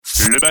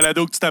Le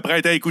balado que tu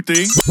t'apprêtes à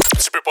écouter,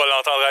 tu peux pas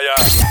l'entendre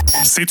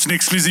ailleurs. C'est une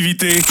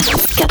exclusivité.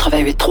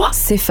 88.3,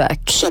 c'est fac.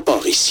 Ça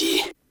part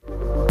ici.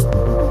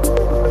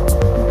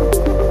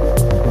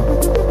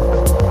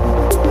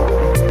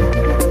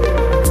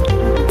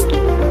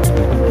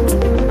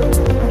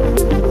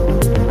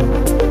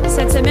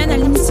 Cette semaine à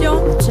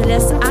l'émission, je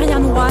laisse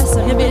Ariane Roy se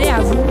révéler à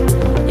vous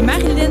et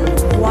Marilyne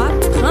Roy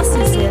prend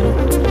ses ailes.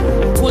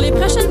 Pour les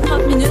prochaines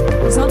 30 minutes,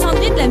 vous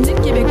entendrez de la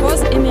musique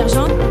québécoise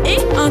émergente et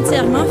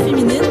entièrement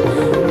féminine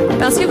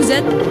parce que vous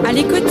êtes à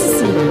l'écoute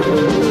ici.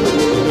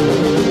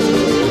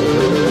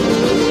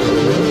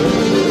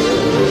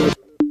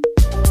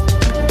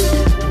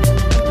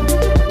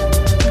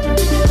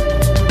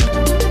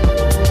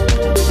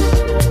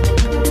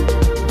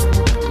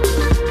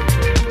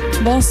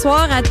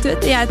 Bonsoir à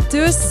toutes et à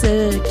tous.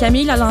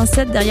 Camille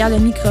Lalancette derrière le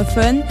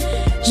microphone.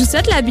 Je vous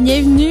souhaite la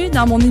bienvenue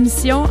dans mon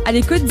émission À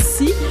l'écoute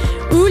d'ici,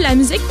 où la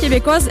musique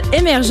québécoise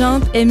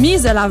émergente est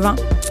mise de l'avant.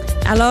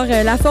 Alors,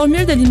 la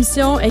formule de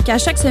l'émission est qu'à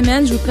chaque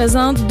semaine, je vous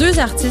présente 2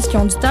 artistes qui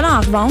ont du talent à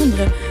revendre.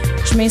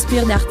 Je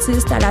m'inspire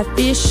d'artistes à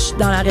l'affiche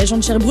dans la région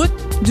de Sherbrooke,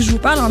 d'où je vous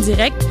parle en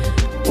direct,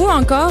 ou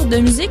encore de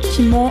musiques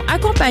qui m'ont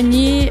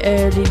accompagné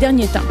les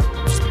derniers temps.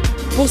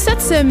 Pour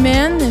cette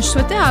semaine, je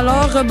souhaitais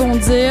alors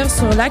rebondir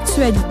sur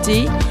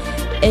l'actualité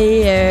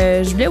et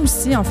je voulais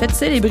aussi en fait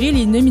célébrer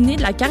les nominés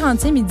de la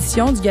 40e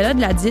édition du Gala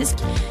de la Disque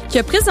qui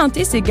a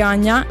présenté ses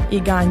gagnants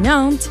et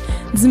gagnantes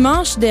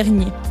dimanche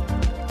dernier.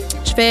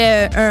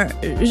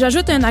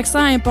 J'ajoute un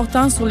accent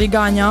important sur les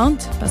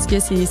gagnantes parce que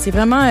c'est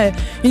vraiment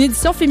une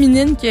édition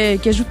féminine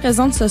que je vous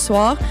présente ce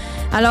soir.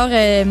 Alors,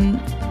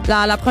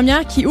 la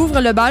première qui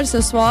ouvre le bal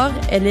ce soir,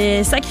 elle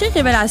est sacrée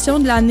révélation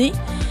de l'année.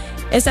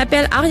 Elle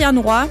s'appelle Ariane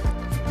Roy.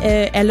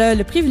 Elle a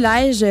le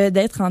privilège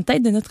d'être en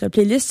tête de notre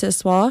playlist ce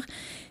soir.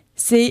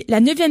 C'est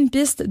la 9e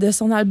piste de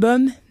son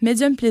album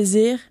Médium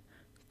Plaisir,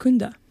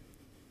 Kunda.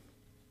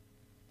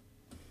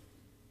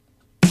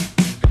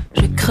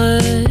 Je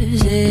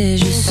creuse et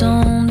je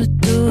sonde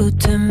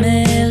toutes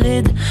mes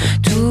rides,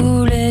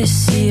 tous les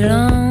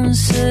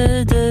silences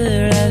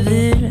de la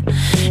ville.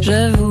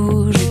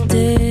 J'avoue, je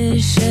t'ai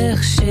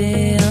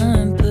cherché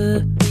un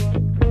peu.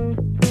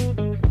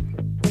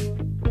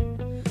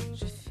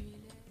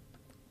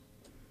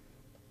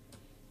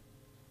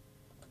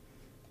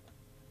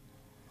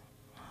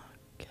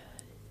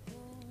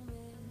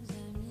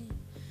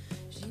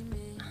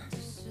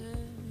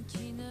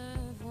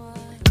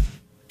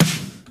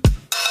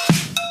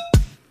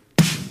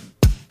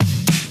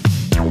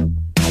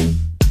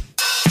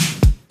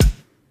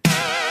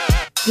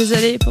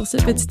 Désolée pour ce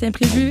petit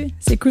imprévu,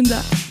 c'est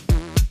Kunda.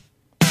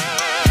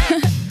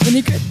 Bonne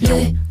écoute.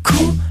 Les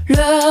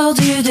couleurs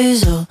du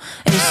désert,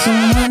 elles sont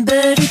moins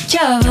belles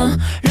qu'avant.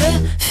 Le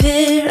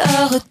fil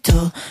à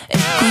retour est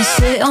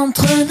coincé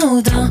entre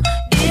nos dents.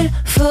 Il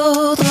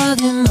faudra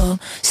des mots,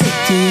 c'est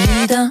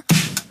évident,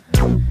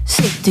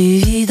 c'est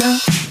évident.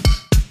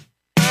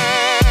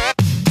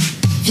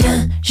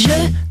 Viens,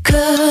 je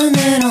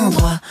connais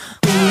l'endroit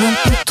où l'on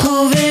peut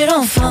trouver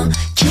l'enfant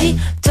qui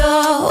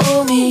dort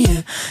au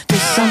milieu de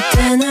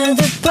centaines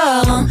de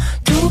parents,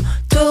 tout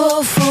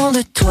au fond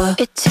de toi.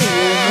 Est-il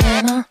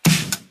vraiment?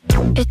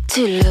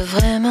 Est-il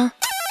vraiment?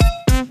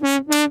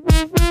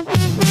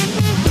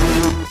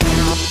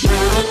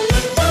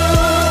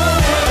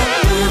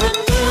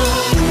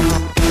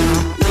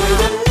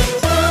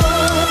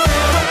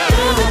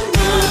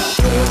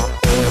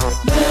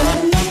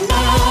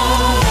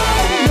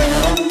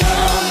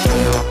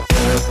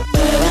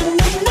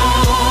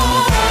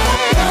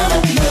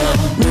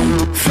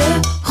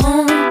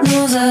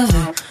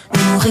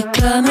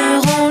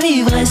 Réclameront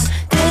l'ivresse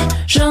des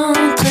gens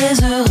très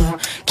heureux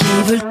qui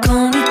veulent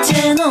qu'on lui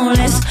tienne en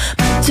laisse.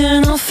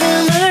 Maintenant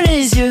ferme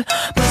les yeux,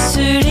 pas ce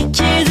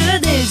liquide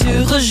des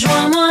yeux.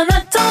 Rejoins-moi,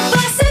 n'attends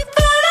pas, c'est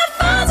pas la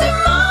fin du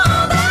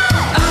monde.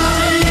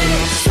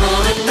 Allez,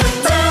 sors ta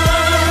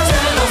tête,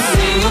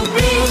 danser,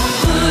 oublie,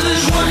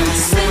 rejoins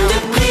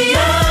cette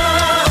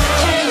prière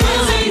qui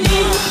nous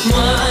unit.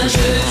 Moi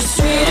je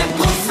suis le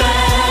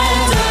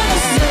prophète de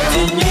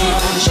cette nuit.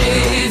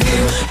 J'ai vu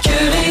que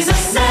les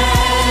ascètes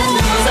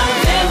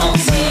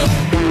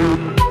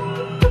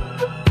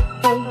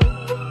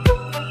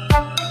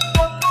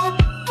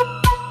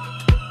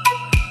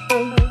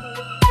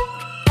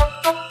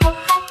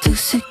tout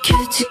ce que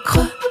tu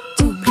crois,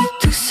 oublie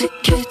tout ce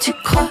que tu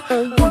crois,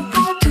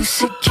 oublie tout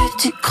ce que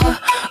tu crois,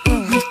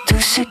 oublie tout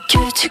ce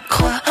que tu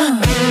crois.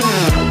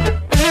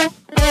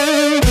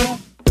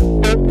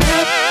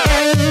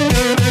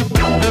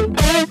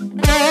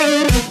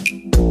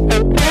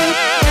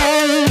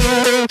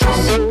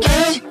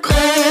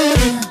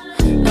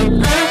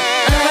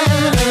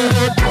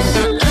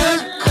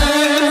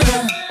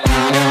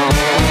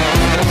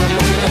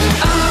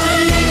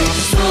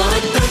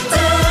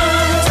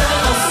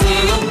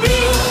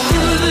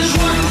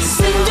 Rejoins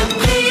cette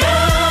prière.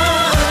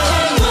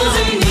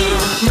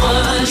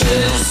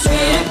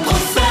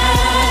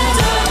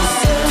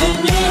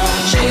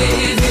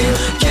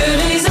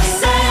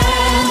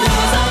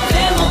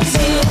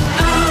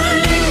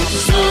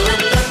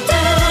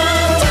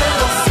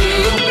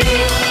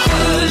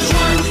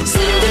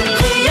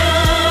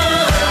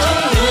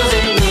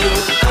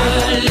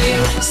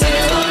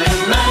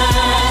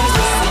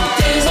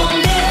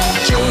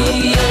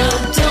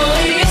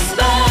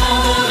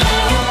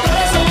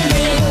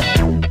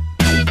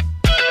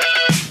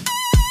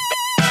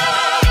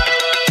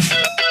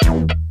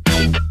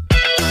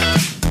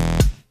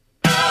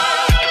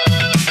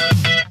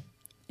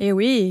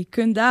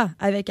 Kunda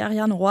avec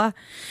Ariane Roy.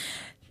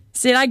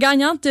 C'est la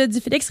gagnante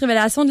du Félix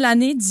Révélation de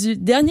l'année du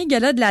dernier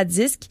gala de la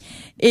disque.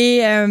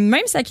 Et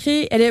même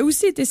sacrée, elle a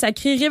aussi été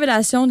sacrée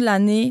Révélation de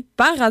l'année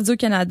par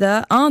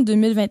Radio-Canada en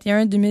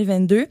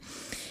 2021-2022.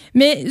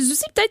 Mais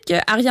aussi peut-être que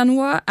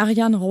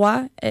Ariane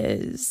Roy,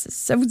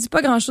 ça vous dit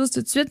pas grand-chose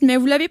tout de suite, mais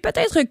vous l'avez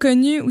peut-être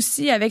reconnue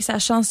aussi avec sa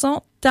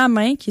chanson Ta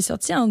main, qui est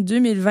sortie en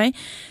 2020.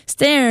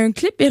 C'était un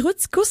clip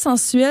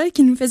érotico-sensuel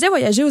qui nous faisait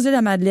voyager aux îles de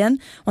la Madeleine.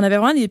 On avait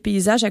vraiment des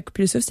paysages à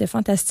couper le souffle, c'était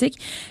fantastique.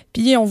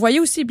 Puis on voyait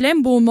aussi plein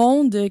de beau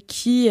monde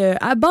qui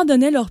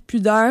abandonnait leur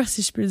pudeur,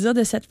 si je peux le dire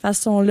de cette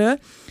façon-là.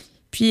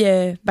 Puis,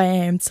 un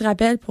petit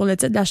rappel pour le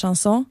titre de la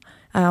chanson.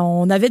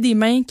 On avait des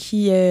mains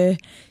qui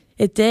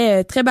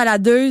était très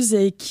baladeuse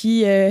et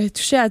qui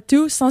touchait à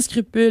tout sans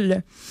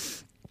scrupule.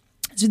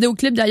 Ce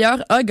vidéoclip,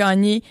 d'ailleurs, a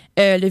gagné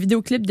le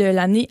vidéoclip de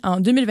l'année en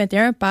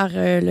 2021 par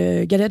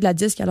le Gala de la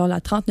disque, alors la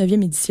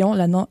 39e édition,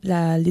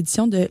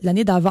 l'édition de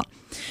l'année d'avant.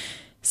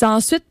 C'est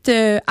ensuite,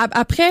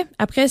 après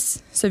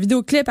ce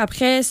vidéoclip,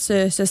 après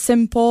ce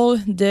sample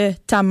de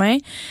Ta main,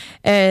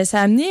 ça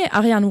a amené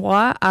Ariane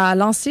Roy à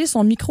lancer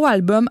son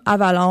micro-album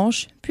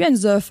Avalanche, puis elle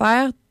nous a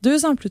offert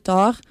 2 ans plus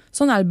tard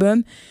son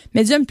album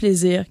Médium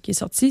Plaisir, qui est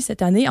sorti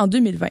cette année en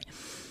 2020.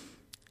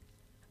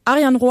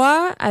 Ariane Roy,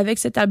 avec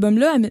cet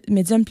album-là,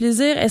 Médium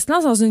Plaisir, elle se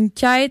lance dans une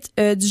quête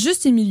du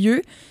juste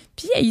milieu,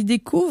 puis elle y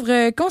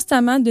découvre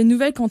constamment de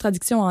nouvelles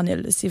contradictions en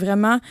elle. C'est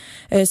vraiment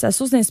sa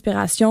source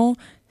d'inspiration.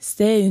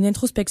 C'était une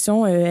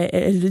introspection.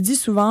 Elle le dit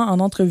souvent en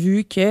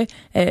entrevue que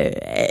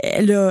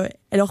elle a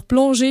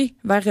replongé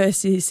vers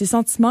ses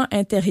sentiments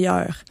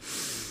intérieurs.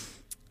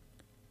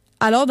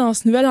 Alors, dans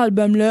ce nouvel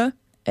album-là,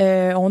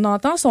 on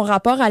entend son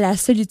rapport à la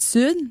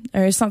solitude,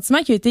 un sentiment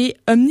qui a été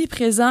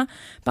omniprésent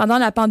pendant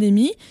la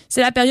pandémie.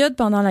 C'est la période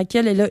pendant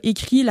laquelle elle a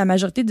écrit la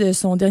majorité de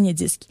son dernier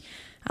disque.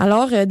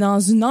 Alors, dans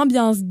une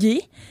ambiance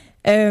gay,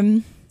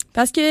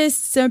 parce que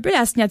c'est un peu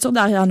la signature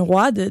d'Ariane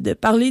Roy de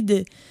parler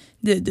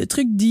de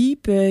trucs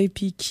deep,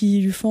 puis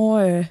qui lui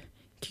font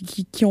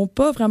qui ont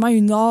pas vraiment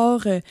une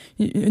aurore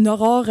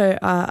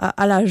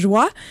à la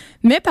joie,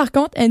 mais par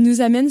contre elle nous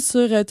amène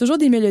sur toujours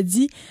des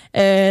mélodies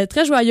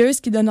très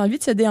joyeuses qui donnent envie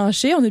de se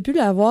déhancher. On a pu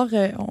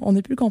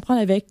le comprendre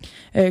avec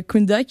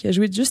Kunda qui a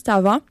joué juste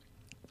avant.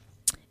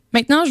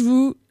 Maintenant, je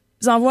vous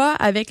envoie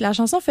avec la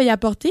chanson Feuille à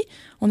porter.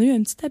 On a eu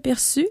un petit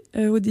aperçu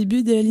au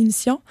début de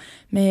l'émission,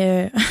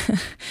 mais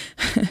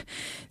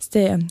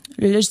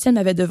le logiciel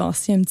m'avait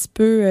devancé un petit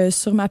peu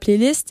sur ma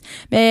playlist,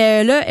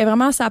 mais là est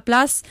vraiment à sa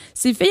place.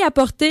 C'est Fille à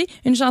porter,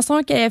 une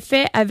chanson qu'elle a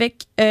fait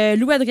avec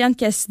Lou-Adrienne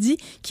Cassidy,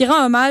 qui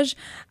rend hommage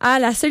à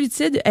la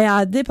solitude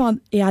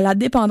et à la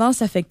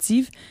dépendance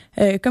affective.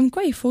 Comme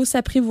quoi il faut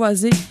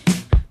s'apprivoiser.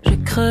 Je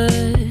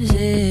creuse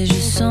et je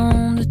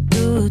sonde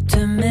toutes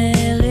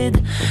mes rides,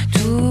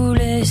 tous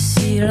les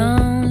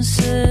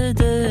silences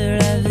de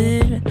la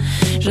ville.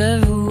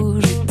 J'avoue,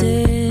 je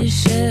t'ai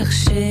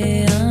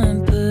cherché un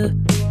peu.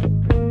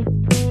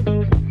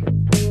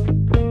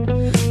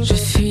 Je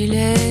fuis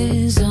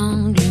les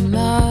angles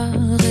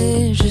morts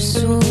et je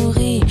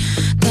souris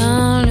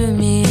dans le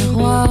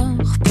miroir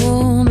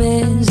pour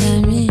mes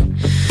amis.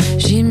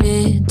 J'y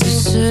mets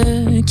tous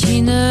ceux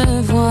qui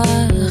ne voient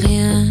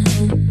rien.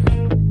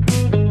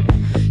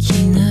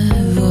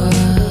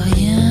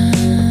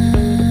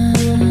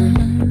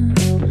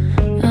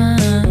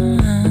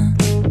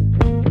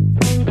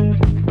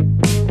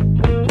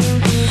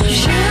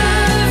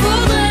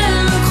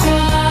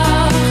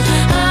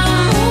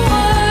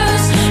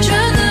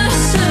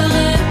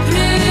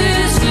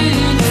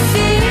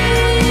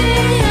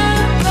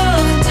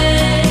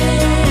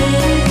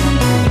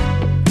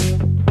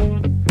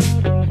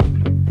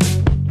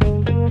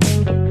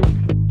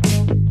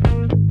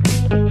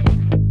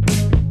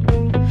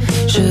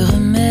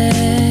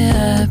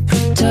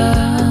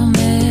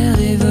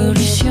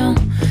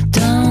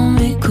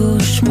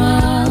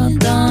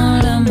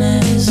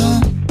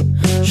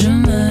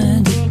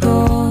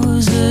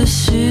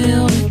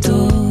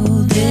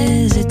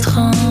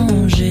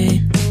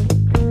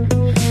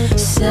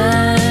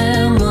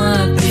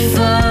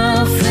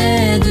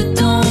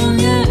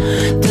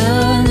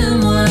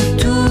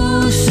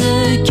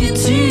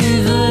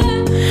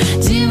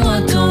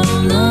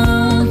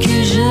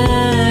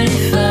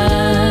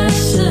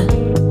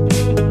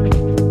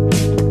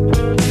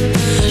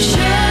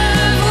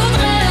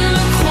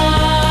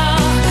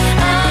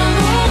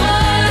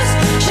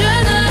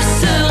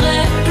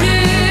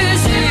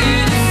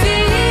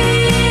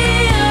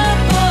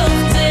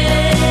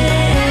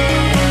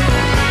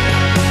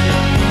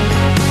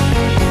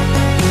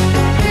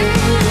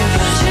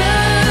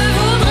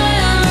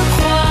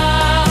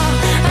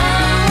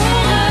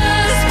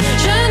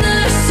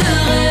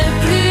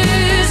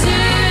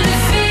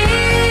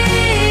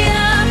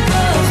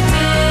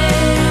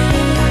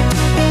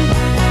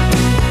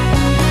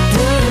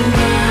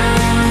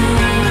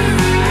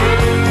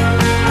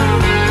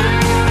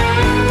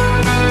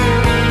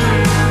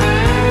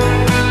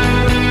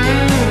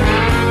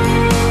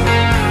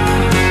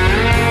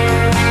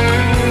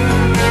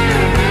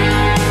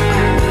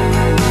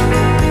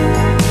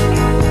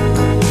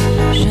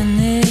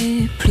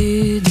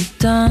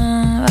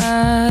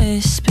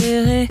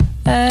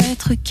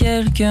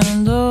 quelqu'un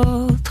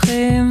d'autre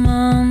et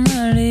m'en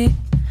aller.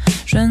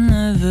 Je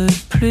ne veux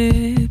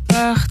plus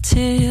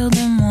partir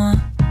de moi.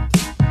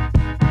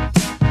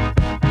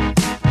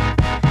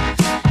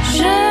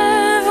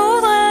 Je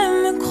voudrais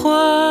me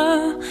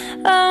croire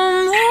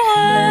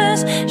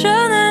amoureuse. Je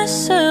ne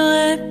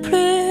serai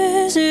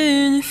plus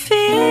une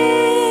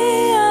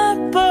fille à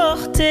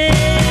porter.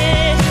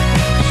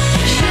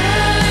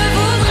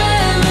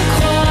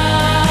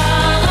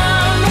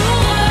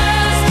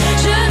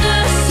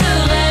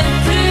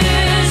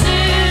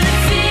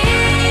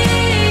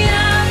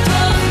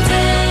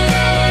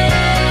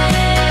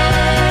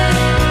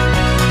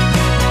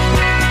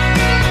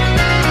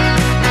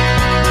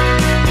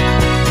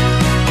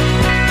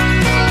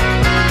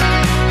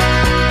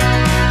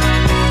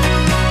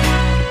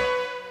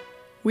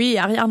 Oui,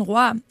 Ariane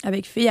Roy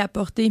avec Fille à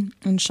porter,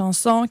 une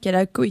chanson qu'elle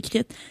a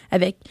coécrite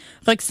avec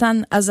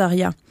Roxane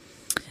Azaria.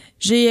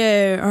 J'ai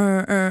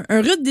un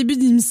rude début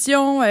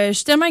d'émission. Je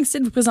suis tellement excitée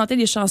de vous présenter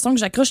les chansons que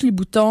j'accroche les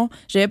boutons.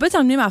 J'avais pas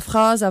terminé ma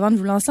phrase avant de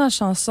vous lancer la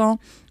chanson.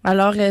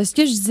 Alors, ce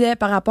que je disais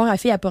par rapport à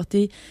Fille à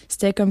porter,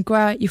 c'était comme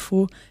quoi il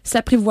faut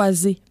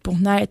s'apprivoiser pour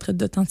naître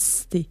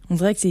d'authenticité. On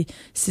dirait que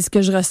c'est ce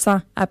que je ressens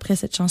après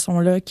cette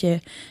chanson-là,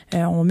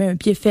 qu'on met un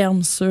pied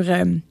ferme sur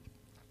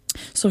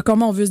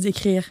comment on veut se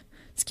décrire.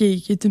 Ce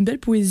qui est une belle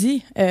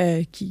poésie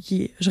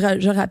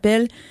je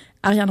rappelle,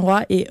 Ariane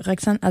Roy et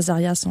Roxane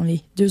Azaria sont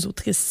les deux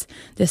autrices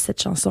de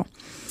cette chanson.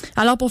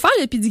 Alors, pour faire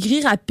le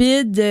pedigree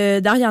rapide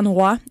d'Ariane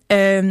Roy, quand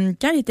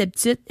elle était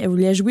petite, elle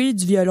voulait jouer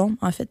du violon.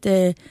 En fait,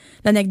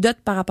 l'anecdote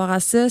par rapport à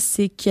ça,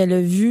 c'est qu'elle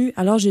a vu,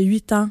 à l'âge de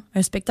 8 ans,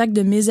 un spectacle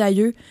de Mes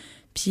aïeux.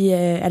 Puis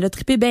elle a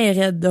trippé bien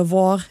raide de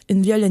voir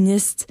une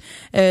violoniste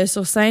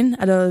sur scène.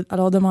 Elle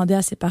a demandé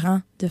à ses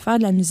parents de faire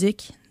de la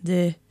musique,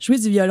 de jouer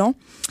du violon.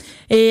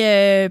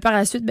 Et par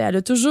la suite, elle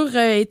a toujours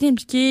été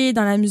impliquée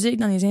dans la musique,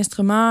 dans les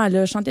instruments. Elle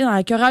a chanté dans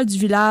la chorale du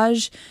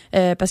village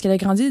parce qu'elle a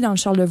grandi dans le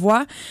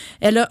Charlevoix.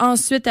 Elle a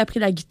ensuite appris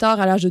la guitare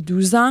à l'âge de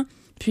 12 ans.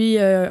 Puis,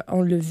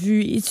 on l'a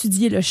vu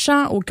étudier le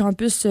chant au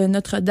campus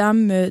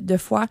Notre-Dame de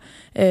Foix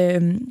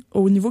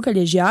au niveau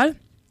collégial.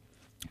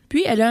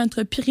 Puis, elle a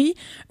entrepris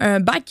un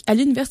bac à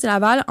l'Université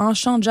Laval en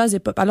chant jazz et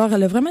pop. Alors,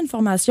 elle a vraiment une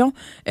formation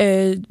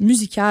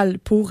musicale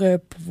pour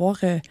pouvoir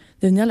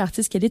devenir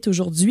l'artiste qu'elle est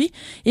aujourd'hui.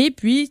 Et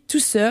puis, tout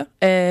ça,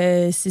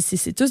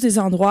 c'est tous des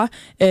endroits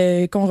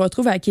qu'on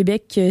retrouve à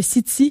Québec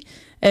City,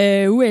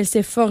 où elle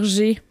s'est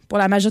forgée pour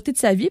la majorité de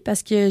sa vie.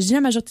 Parce que je dis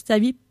la majorité de sa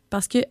vie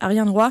parce que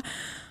Ariane Roy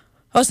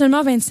a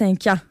seulement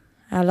 25 ans.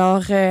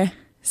 Alors,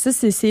 ça,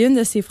 c'est une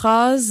de ses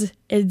phrases.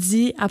 Elle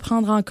dit «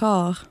 apprendre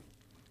encore ».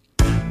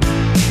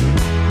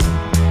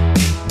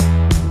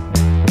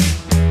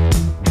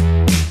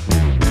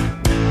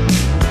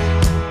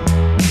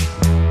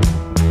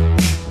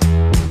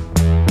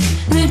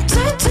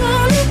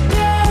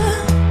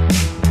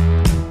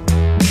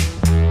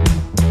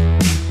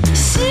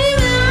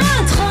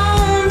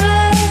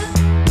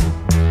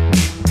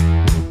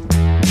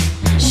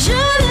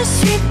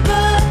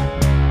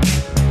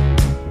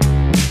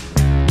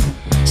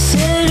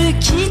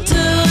 Qui te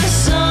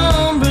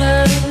ressemble.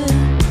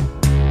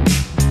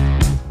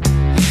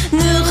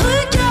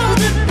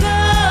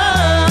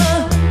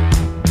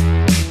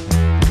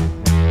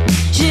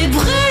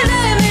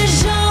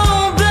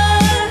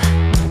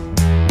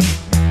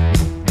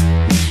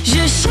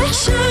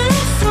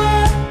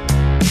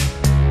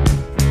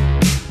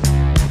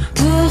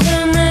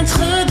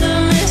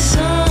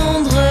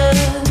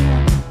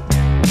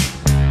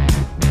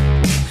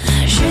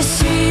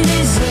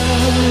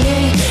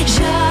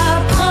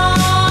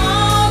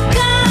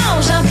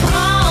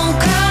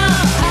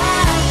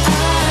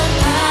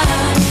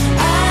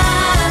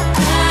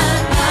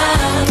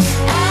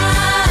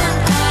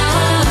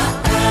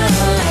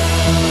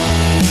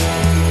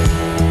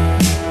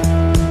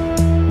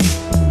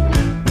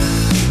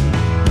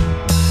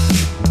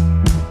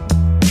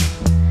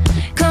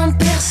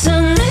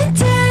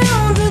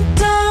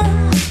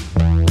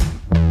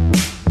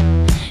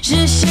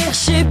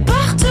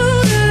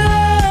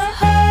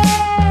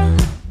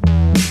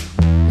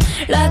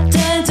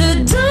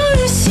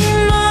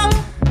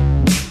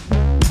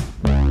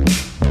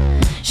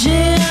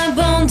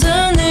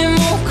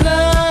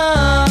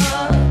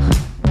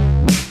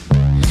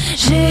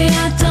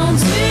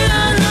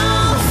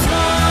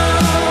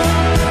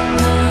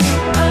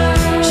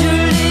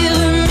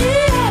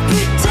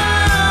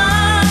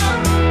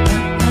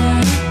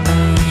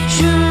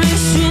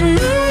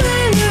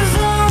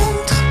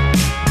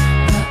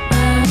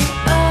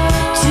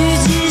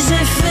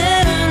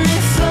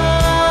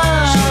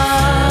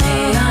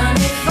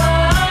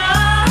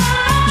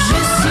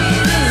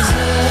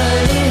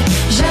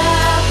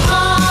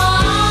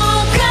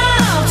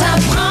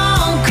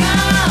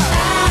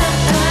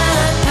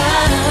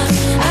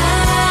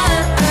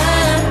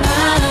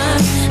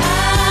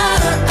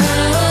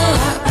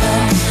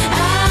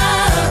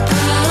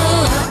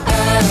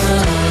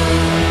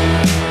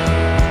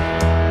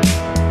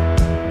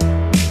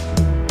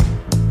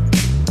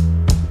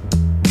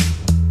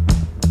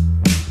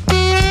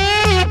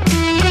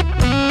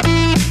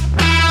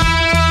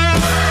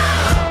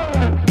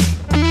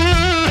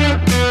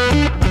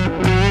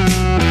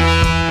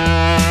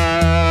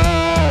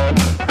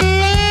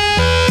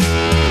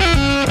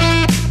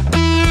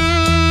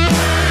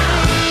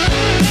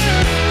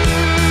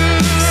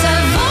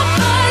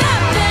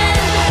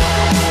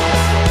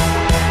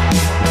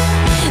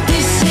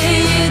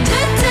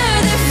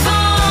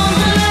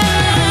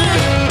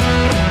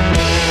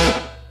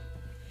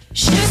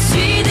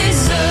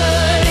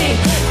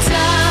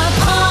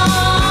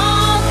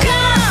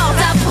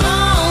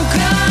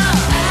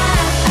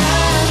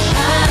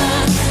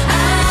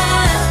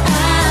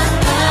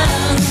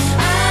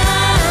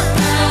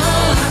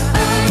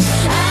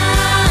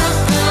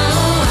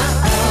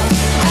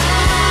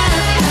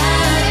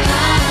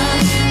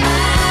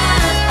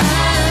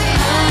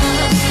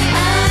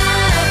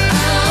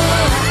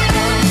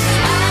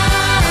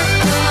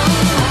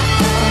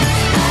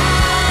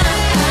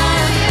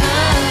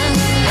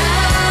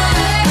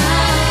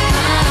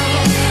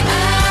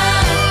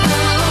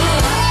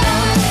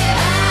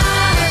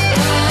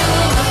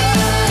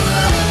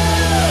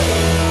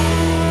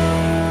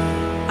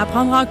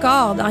 Apprendre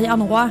encore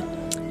d'Ariane Roy.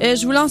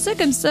 Je vous lance ça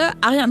comme ça.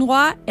 Ariane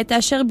Roy est à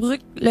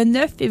Sherbrooke le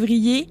 9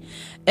 février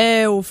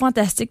au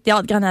Fantastique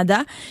Théâtre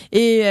Granada.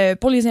 Et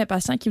pour les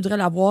impatients qui voudraient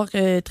la voir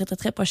très, très,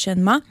 très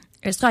prochainement,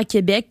 elle sera à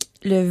Québec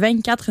le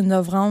 24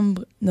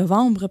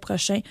 novembre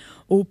prochain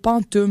au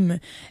Pantoum.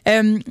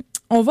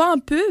 On va en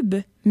pub,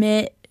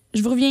 mais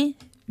je vous reviens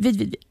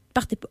vite.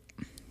 Partez pas.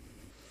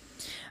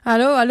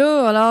 Allô.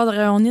 Alors,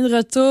 on est de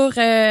retour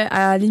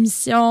à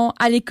l'émission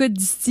À l'écoute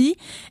d'ici.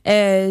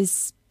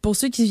 Pour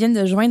ceux qui viennent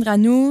de joindre à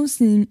nous,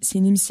 c'est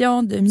une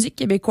émission de musique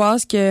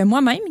québécoise que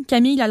moi-même,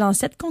 Camille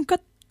Lalancette,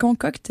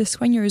 concocte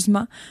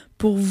soigneusement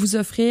pour vous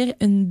offrir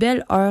une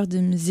belle heure de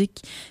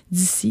musique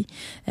d'ici.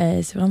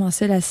 C'est vraiment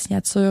ça la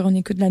signature. On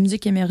écoute de la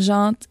musique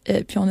émergente,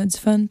 puis on a du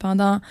fun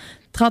pendant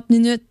 30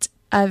 minutes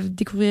à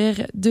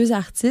découvrir 2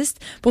 artistes.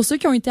 Pour ceux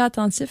qui ont été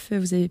attentifs,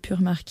 vous avez pu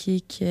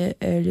remarquer que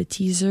le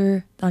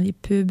teaser dans les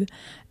pubs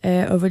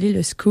a volé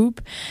le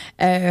scoop.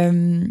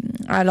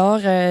 Alors,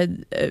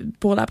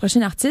 pour la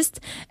prochaine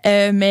artiste,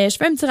 mais je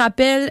fais un petit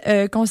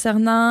rappel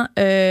concernant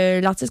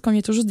l'artiste qu'on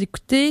vient toujours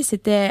d'écouter.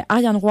 C'était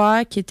Ariane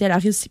Roy, qui était la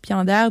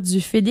récipiendaire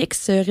du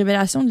Félix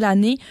Révélation de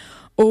l'année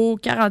au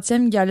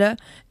 40e gala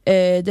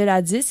de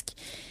la disque.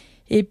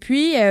 Et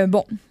puis,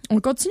 on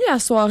continue la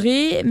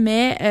soirée,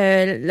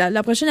 mais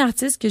la prochaine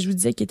artiste que je vous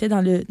disais qui était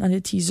dans le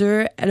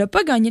teaser, elle a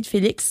pas gagné de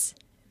Félix,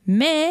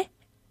 mais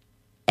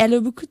elle a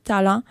beaucoup de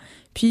talent.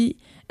 Puis,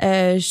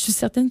 je suis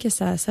certaine que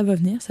ça va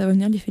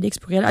venir les Félix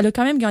pour elle. Elle a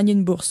quand même gagné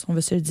une bourse, on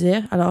va se le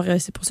dire. Alors,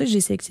 c'est pour ça que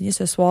j'ai sélectionné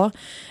ce soir.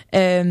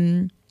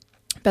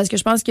 Parce que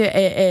je pense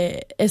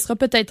qu'elle sera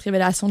peut-être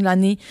révélation de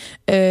l'année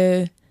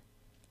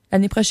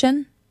l'année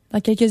prochaine,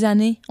 dans quelques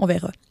années, on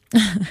verra.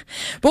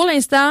 Pour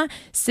l'instant,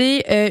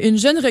 c'est une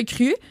jeune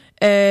recrue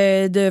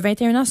de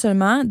 21 ans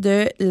seulement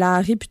de la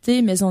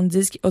réputée maison de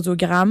disques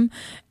Audiogramme.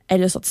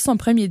 Elle a sorti son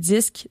premier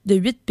disque de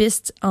 8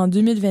 pistes en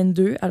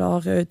 2022.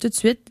 Alors, tout de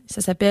suite,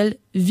 ça s'appelle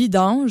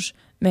Vidange,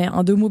 mais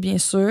en 2 mots, bien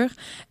sûr.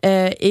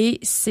 Et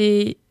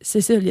c'est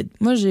solide.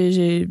 Moi,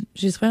 j'ai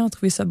vraiment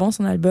trouvé ça bon,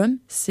 son album.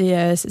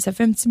 Ça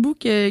fait un petit bout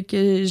que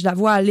je la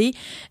vois aller.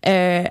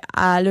 Elle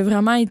a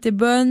vraiment été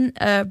bonne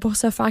pour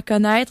se faire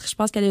connaître. Je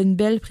pense qu'elle a une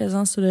belle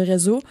présence sur le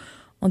réseau.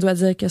 On doit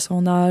dire que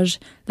son âge,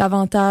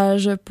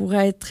 l'avantage pour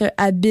être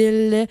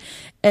habile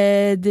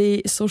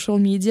des social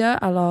media.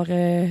 Alors,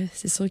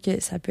 c'est sûr que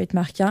ça peut être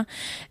marquant.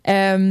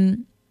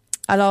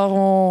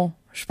 Alors,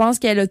 je pense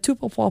qu'elle a tout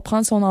pour pouvoir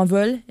prendre son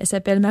envol. Elle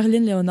s'appelle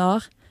Marilyne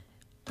Léonard.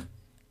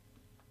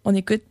 On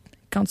écoute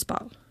Quand tu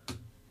parles.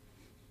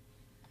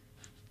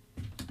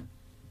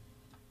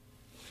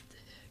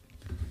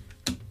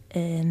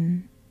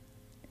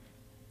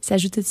 Ça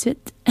joue tout de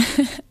suite.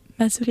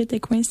 Ma souris était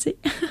coincée.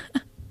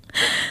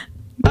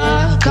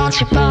 Quand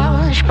tu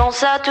parles, je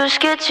pense à tout ce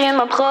que tu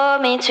m'as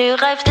promis. Tu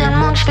rêves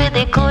tellement que je fais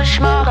des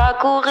cauchemars à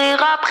courir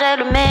après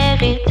le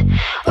mérite.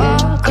 Oh,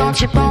 quand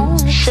tu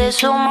penses, c'est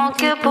sûrement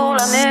que pour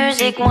la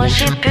musique. Moi,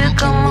 je sais plus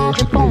comment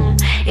répondre.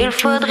 Il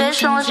faudrait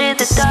changer de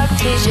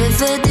tactique. J'ai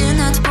fait des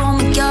notes pour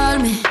me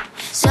calmer.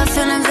 Ça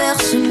fait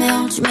l'inverse,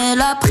 merde. Tu mets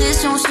la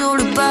pression sur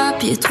le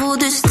papier. Trop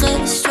de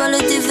stress, toi le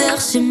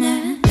déverser,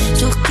 mais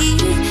sur qui?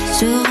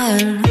 Sur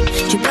elle.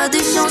 J'ai pas de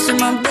chance,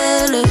 ma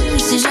belle.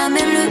 C'est jamais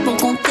le bon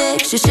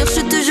contexte. Je cherche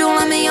toujours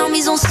la meilleure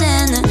mise en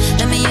scène.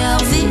 La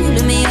meilleure vie,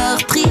 le meilleur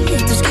prix.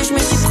 Tout ce que je me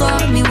suis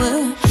promis,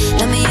 ouais.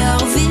 La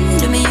meilleure vie,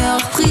 le meilleur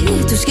prix.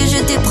 Tout ce que je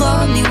t'ai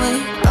promis, ouais.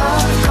 Oh,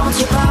 quand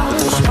tu parles,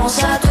 je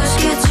pense à tout ce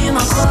que tu m'as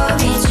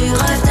promis. Tu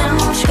rêves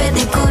tellement que je fais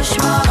des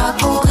cauchemars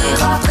à courir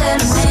après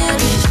le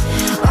mérite.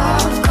 Oh,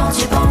 quand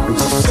tu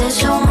penses, c'est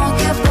sûrement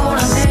que pour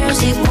la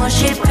musique. Moi,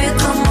 je sais plus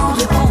comment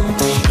répondre.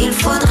 Il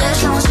faudrait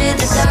changer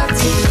de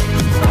tactique.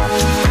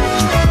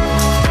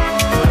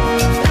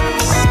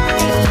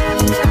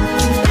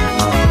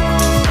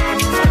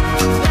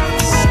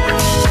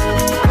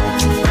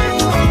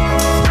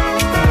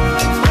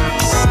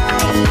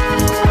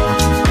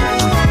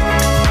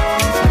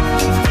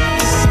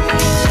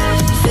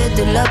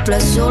 La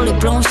place sur les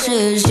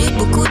planchers, j'ai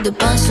beaucoup de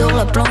pain sur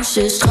la planche.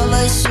 Je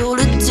travaille sur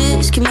le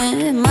disque,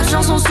 mais ma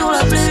chanson sur la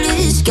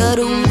playlist. Got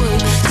away,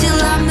 till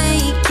I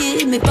make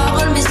it. Mes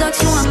paroles, mes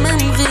actions, la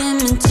même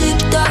rime.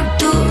 Tic-tac,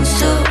 tout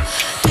ça,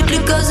 toutes les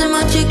cases de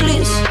ma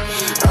checklist.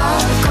 Oh,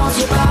 quand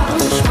tu parles,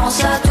 je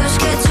pense à tout ce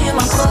que tu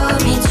m'as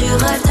promis. Tu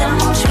rêves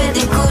tellement que je fais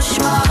des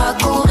cauchemars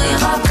à courir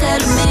après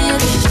le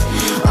mérite.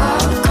 Oh,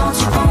 quand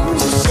tu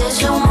penses, c'est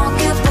sûrement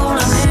que pour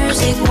la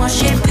musique. Moi,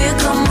 je sais plus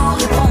comment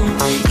répondre.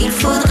 Il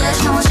faudrait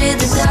changer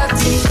de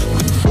tactique.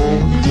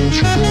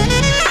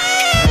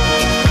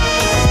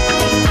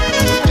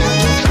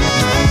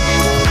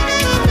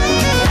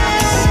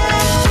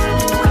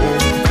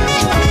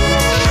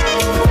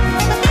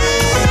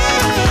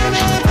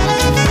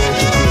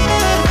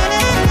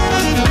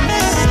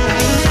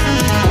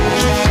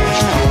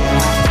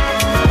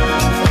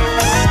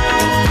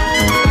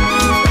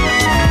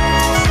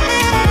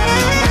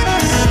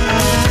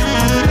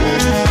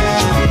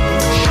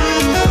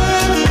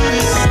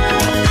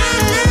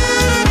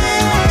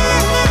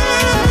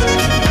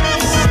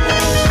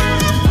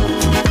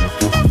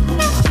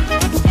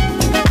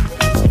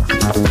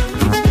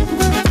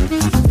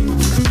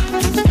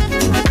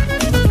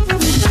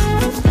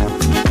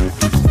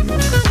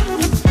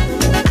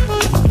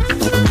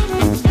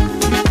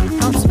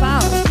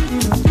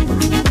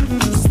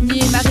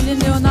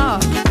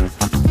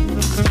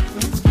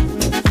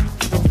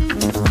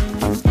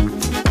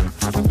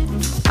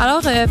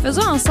 Alors,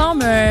 faisons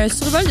ensemble un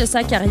survol de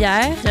sa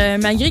carrière.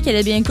 Malgré qu'elle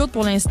est bien courte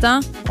pour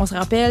l'instant, on se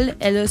rappelle,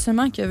 elle a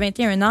seulement que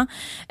 21 ans.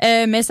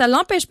 Mais ça ne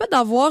l'empêche pas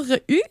d'avoir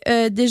eu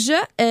déjà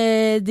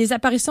des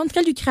apparitions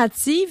très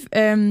lucratives.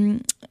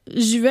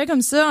 J'y vais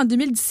comme ça, en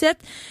 2017,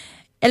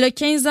 elle a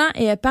 15 ans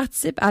et elle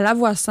participe à La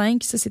Voix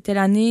 5. Ça, c'était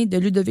l'année de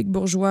Ludovic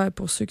Bourgeois,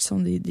 pour ceux qui sont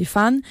des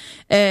fans.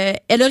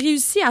 Elle a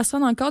réussi à se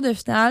rendre en quart de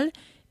finale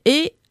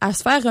et à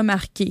se faire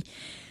remarquer.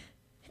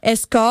 Elle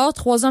score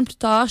 3 ans plus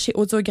tard chez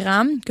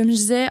Audiogramme. Comme je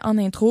disais en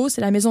intro, c'est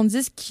la maison de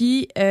disques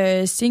qui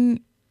signe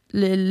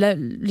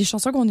les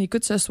chansons qu'on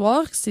écoute ce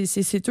soir.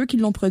 C'est eux qui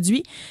l'ont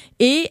produit.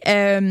 Et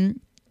ça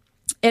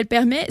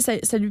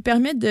lui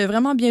permet de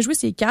vraiment bien jouer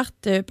ses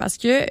cartes parce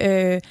que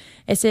elle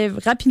s'est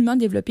rapidement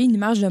développée une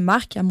image de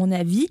marque, à mon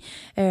avis.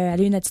 Elle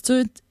a une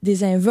attitude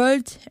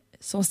désinvolte.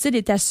 Son style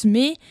est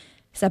assumé.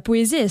 Sa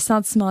poésie est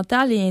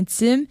sentimentale et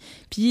intime.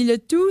 Puis le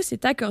tout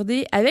s'est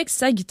accordé avec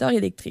sa guitare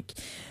électrique.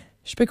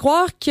 Je peux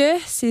croire que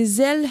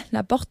ses ailes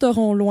la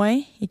porteront loin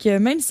et que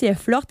même si elle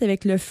flirte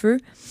avec le feu,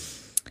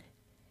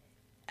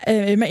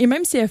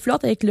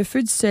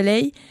 du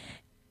soleil,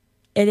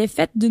 elle est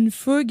faite d'une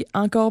fougue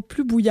encore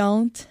plus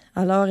bouillante.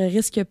 Alors, elle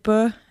risque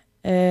pas,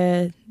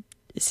 ses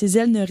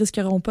ailes ne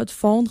risqueront pas de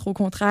fondre. Au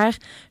contraire,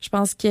 je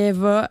pense qu'elle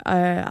va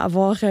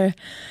avoir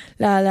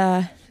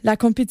la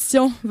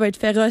compétition va être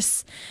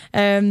féroce.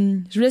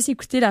 Je vous laisse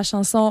écouter la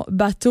chanson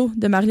Bateau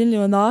de Marilyne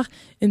Léonard,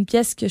 une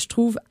pièce que je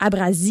trouve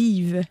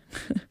abrasive.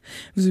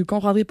 Vous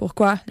comprendrez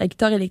pourquoi. La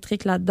guitare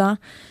électrique là-dedans,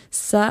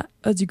 ça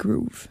a du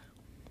groove.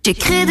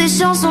 J'écris des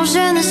chansons,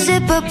 je ne sais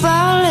pas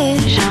parler.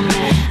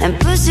 Jamais.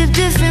 Impossible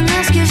de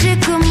finir ce que j'ai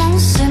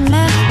commencé,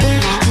 merde.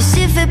 Si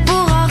c'est fait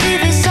pour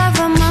arriver, ça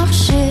va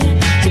marcher.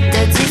 C'est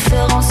peut-être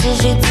différent si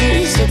j'ai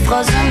dit cette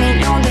phrase 1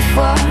 million de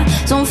fois.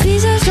 Son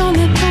visage dans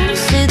mes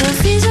pensées,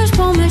 d'autres visages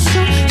pour me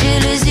changer. J'ai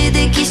les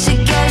idées qui se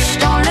cachent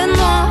dans le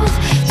noir.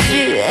 Tu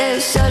es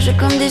sage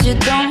comme des yeux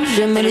d'ange.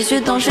 Je mets les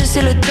yeux dans, je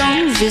sais le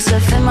danger. Ça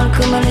fait mal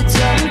comme le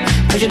diable.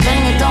 Moi je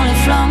baigne dans les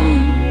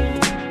flammes.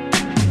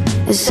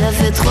 Et ça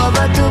fait 3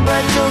 bateaux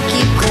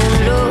qui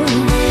prennent l'eau.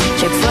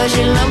 Chaque fois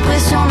j'ai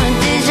l'impression de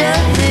déjà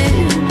vu.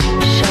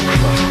 Chaque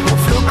fois on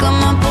flotte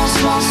comme un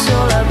pansement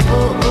sur la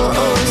peau. Oh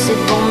oh, c'est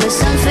bon mais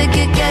ça ne fait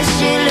que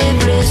cacher les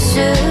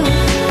blessures.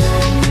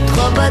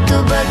 3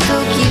 bateaux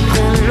qui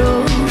prennent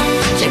l'eau.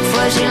 Chaque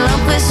fois j'ai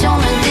l'impression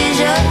de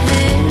déjà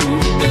vu.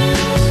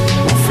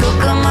 On flotte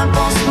comme un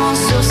pansement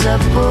sur sa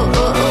peau.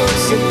 Oh oh,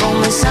 c'est bon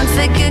mais ça ne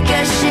fait que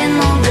cacher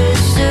nos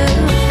blessures.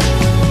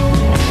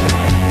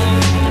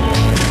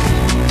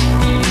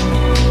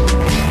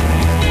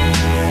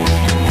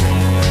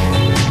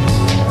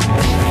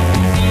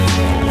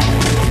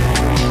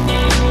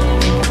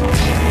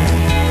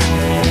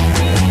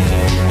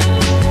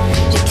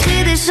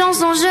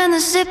 Chansons, je ne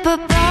sais pas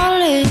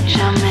parler.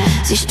 Jamais.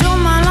 Si je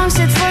tourne ma langue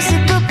cette fois,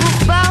 c'est pas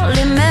pour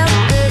parler. Merde.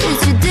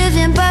 Et tu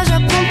deviens pas,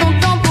 j'apprends ton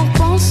temps pour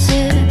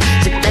penser.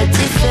 C'est peut-être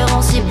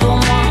différent si pour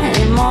moi,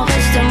 il m'en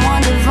reste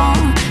moins devant.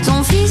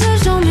 Son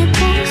visage dans mes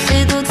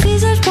pensées, d'autres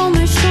visages pour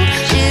me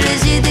changer. J'ai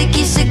les idées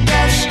qui se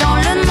cachent dans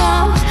le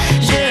noir.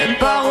 Je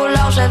pars au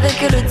large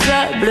avec le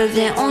diable.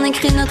 Viens, on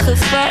écrit notre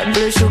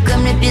fable. Chaud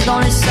comme les pieds dans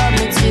le sable.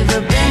 Mais tu veux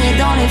baigner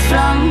dans les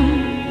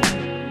flammes.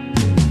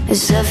 Et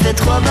ça fait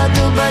 3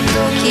 bateaux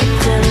qui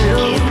prennent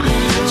l'eau.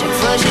 Chaque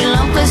fois j'ai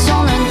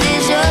l'impression d'un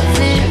déjà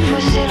vu.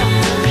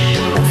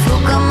 On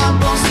flotte comme un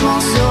pansement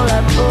sur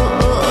la peau.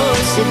 Oh oh,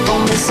 c'est bon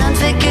mais ça ne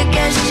fait que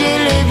cacher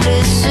les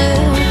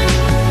blessures.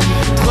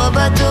 3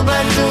 bateaux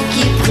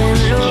qui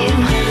prennent l'eau.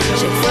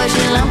 Chaque fois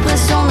j'ai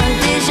l'impression d'un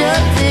déjà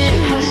vu.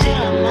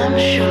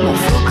 On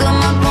flotte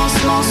comme un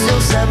pansement sur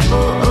sa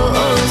peau. Oh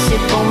oh,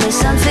 c'est bon mais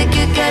ça ne fait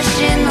que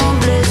cacher nos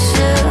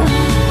blessures.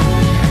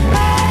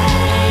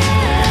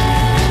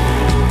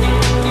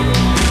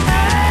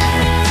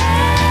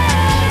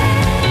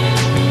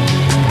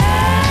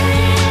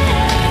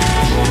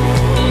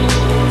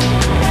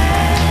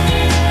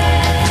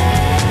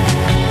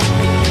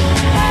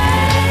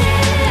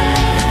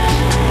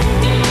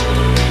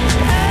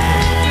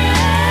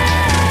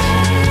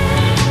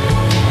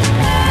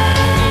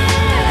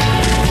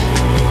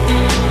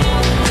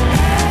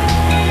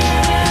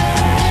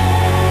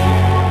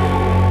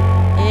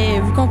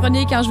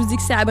 Comprenez quand je vous dis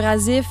que c'est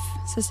abrasif,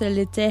 ça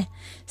l'était.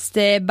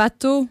 C'était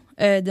Bateau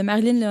de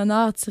Marilyne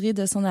Léonard tiré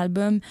de son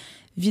album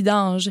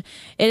Vidange.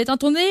 Elle est en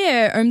tournée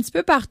un petit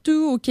peu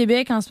partout au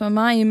Québec en ce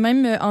moment et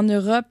même en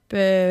Europe.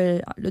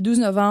 Le 12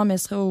 novembre, elle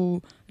sera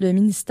le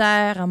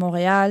ministère à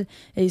Montréal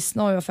et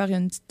sinon elle va faire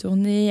une petite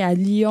tournée à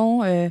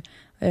Lyon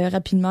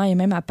rapidement et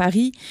même à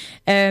Paris.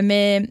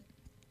 Et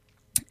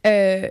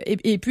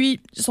puis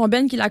son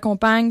band qui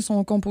l'accompagne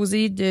sont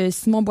composés de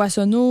Simon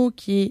Boissonneau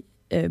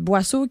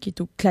Boisseau, qui est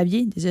au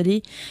clavier,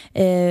 désolé,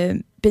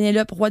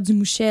 Pénélope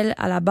Roy-Dumouchel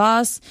à la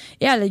basse,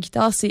 et à la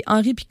guitare, c'est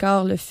Henri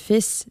Picard, le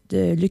fils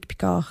de Luc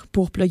Picard,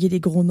 pour plugger des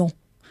gros noms.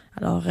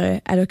 Alors,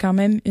 elle a quand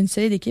même une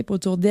solide équipe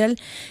autour d'elle.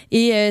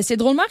 Et c'est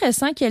drôlement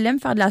récent qu'elle aime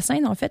faire de la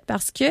scène, en fait,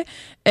 parce que,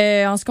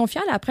 en se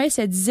confiant à la presse,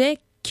 elle disait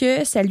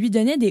que ça lui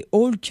donnait des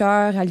hauts le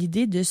cœur à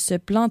l'idée de se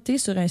planter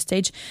sur un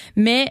stage.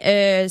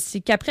 Mais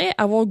c'est qu'après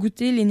avoir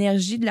goûté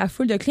l'énergie de la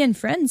foule de Clean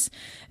Friends,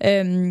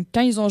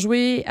 quand ils ont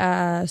joué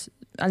à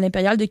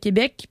l'Impérial de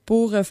Québec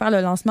pour faire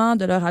le lancement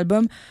de leur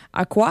album «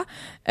 À quoi »,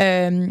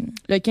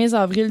 le 15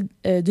 avril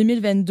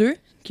 2022,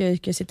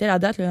 que c'était la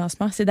date, le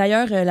lancement. C'est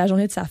d'ailleurs la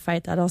journée de sa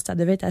fête. Alors, ça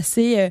devait être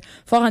assez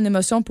fort en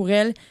émotion pour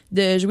elle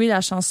de jouer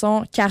la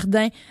chanson «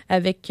 Cardin »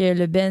 avec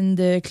le band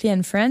de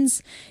Clean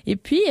Friends. Et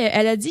puis,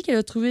 elle a dit qu'elle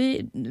a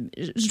trouvé...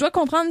 Je dois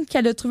comprendre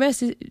qu'elle a trouvé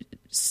assez...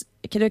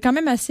 qu'elle a quand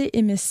même assez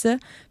aimé ça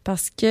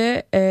parce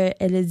que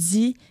elle a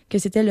dit que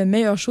c'était le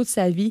meilleur show de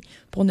sa vie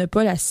pour ne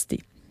pas la citer.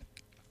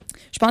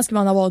 Je pense qu'il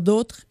va en avoir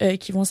d'autres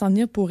qui vont s'en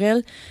venir pour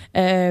elle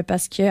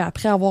parce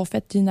qu'après avoir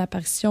fait une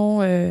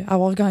apparition,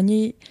 avoir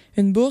gagné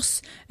une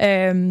bourse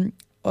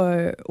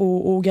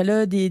au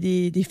gala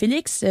des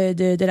Félix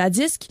de la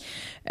disque,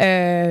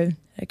 elle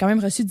a quand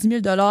même reçu 10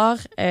 000 $.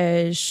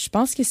 Je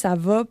pense que ça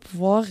va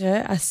pouvoir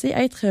assez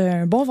être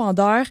un bon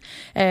vendeur.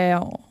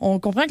 On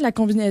comprend que la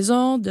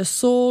combinaison de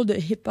soul, de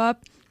hip-hop,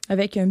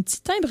 avec un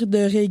petit timbre de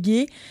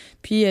reggae,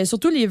 puis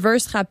surtout les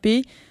verses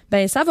rappés,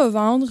 ben ça va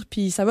vendre,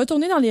 puis ça va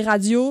tourner dans les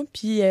radios,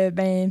 puis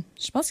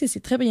je pense que c'est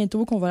très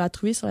bientôt qu'on va la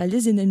trouver sur la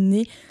liste des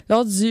nominés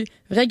lors du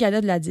vrai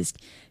gala de la disque.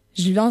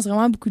 Je lui lance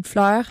vraiment beaucoup de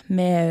fleurs,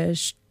 mais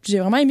j'ai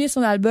vraiment aimé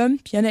son album,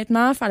 puis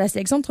honnêtement, faire la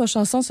sélection de 3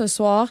 chansons ce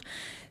soir,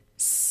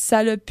 ça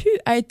a pu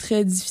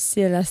être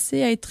difficile, assez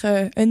être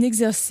un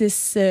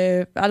exercice.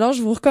 Alors,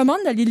 je vous recommande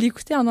d'aller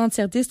l'écouter en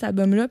entièreté, cet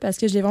album-là, parce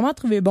que je l'ai vraiment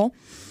trouvé bon.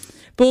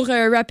 Pour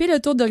rapper le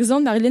tour d'horizon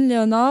de Marilyne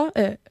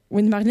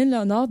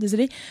Léonard,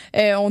 désolée,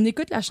 on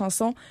écoute la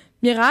chanson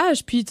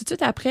Mirage, puis tout de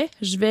suite après,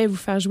 je vais vous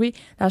faire jouer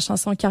la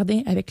chanson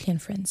Cardin avec Clean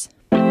Friends.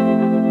 La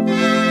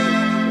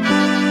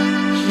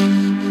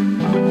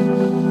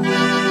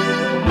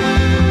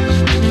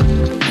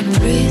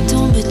pluie est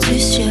tombée du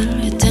ciel,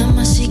 éteins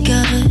ma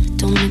cigarette.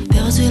 On a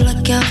perdu la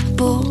carte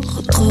pour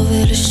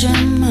retrouver le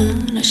chemin.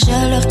 La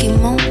chaleur qui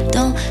monte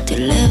dans tes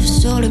lèvres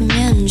sur les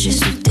miennes. J'ai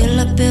sauté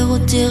l'apéro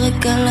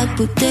direct à la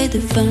bouteille de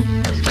vin.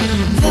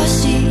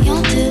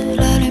 Vacillante,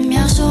 la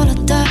lumière sur la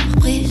table.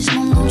 Brise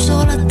mon nom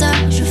sur la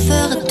table. Je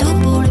ferai tout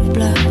pour les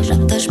plats.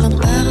 J'attache ma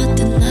barre à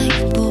tes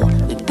Nike pour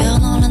me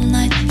perdre dans la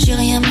night. J'ai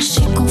rien, mais je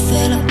sais qu'on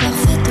fait la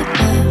parfaite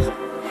heure.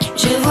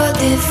 Je vois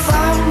des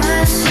formes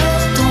sur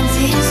ton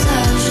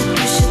visage. Je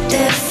touche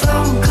tes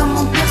formes comme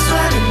on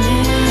perçoit les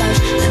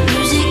nuages. La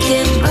musique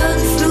est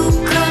bonne, floue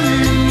comme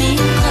le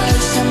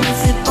mirage. Ça me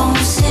fait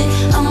penser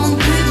à mon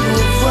plus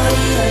beau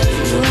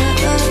voyage.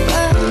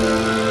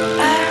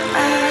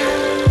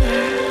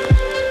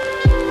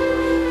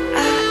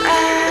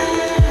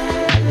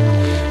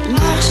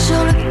 Marche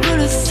sur le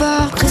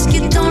boulevard, presque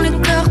dans le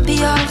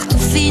corbillard. Tout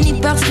finit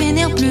par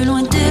finir plus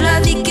loin de la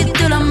vie que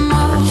de la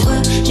mort.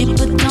 J'ai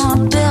peu de temps à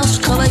perdre, je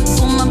travaille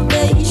pour ma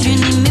paye.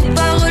 J'unis mes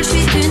paroles, je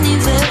suis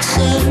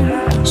universel.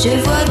 Je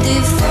vois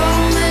des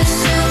formes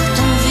sur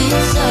ton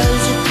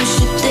visage. Je touche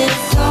tes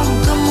formes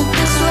comme on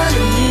perçoit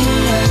le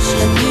nuage.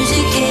 La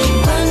musique est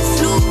bonne,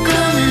 floue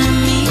comme le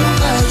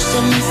mirage. Ça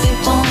me fait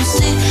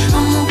penser à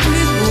mon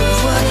plus beau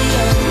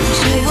voyage.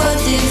 Je vois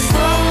des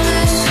formes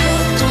sur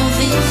ton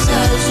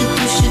visage. Je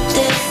touche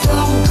tes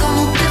formes comme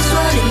on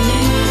perçoit les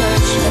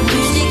nuages. La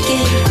musique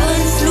est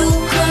bonne, floue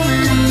comme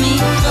le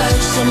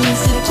mirage. Ça me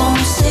fait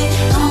penser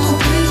à mon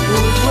plus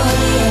beau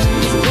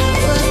voyage.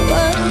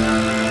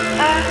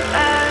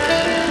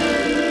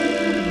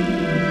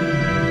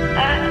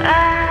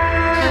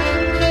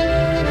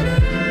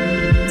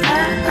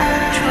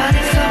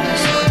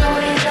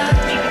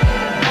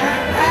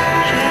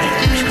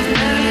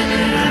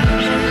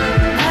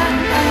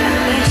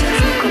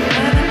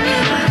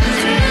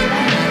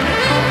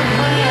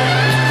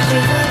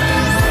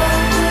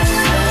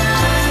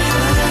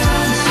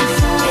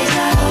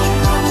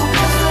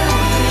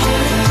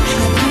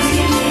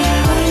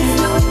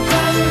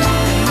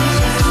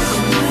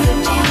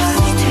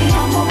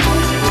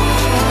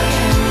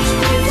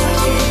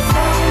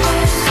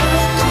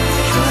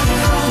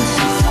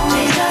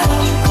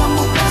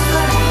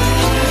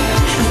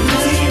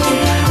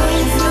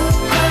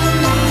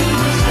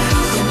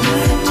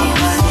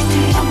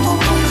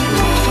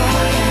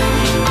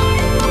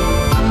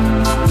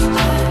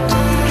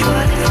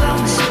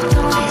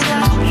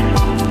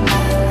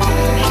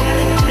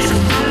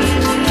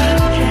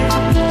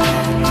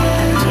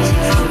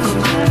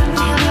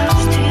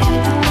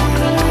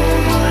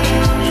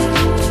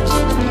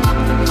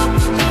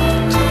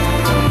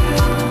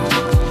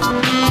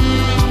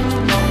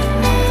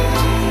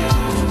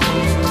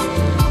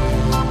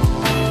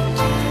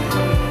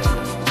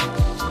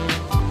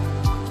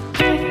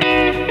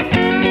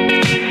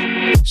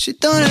 J'suis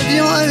dans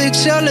l'avion avec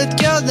Charlotte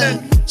Cardin.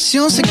 Si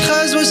on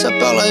s'écrase, ouais, ça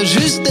parlera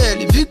juste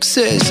d'elle. Et vu que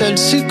c'est ça le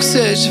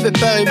succès, j'ai fait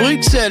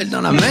Paris-Bruxelles dans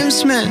la même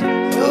semaine.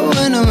 Oh,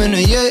 and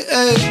yeah,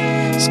 hey,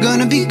 it's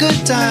gonna be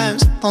good times.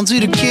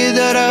 Tendu le kid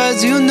à la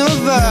radio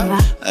Nova.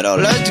 Alors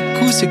là, du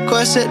coup, c'est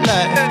quoi cette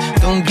life?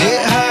 Don't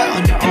get high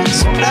on your own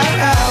supply.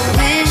 I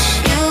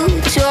wish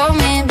you told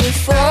me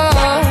before.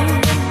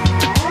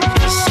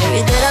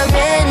 Sorry that I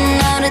ran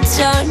out of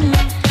time.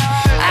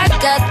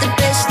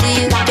 best of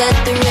you, got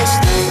the rest.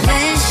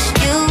 Wish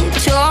you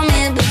told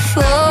me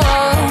before.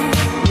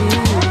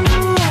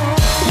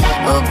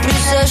 Oh,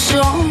 plus ça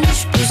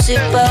change, plus c'est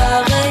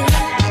pareil.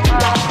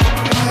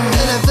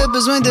 Elle avait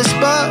besoin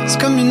d'espace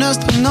comme une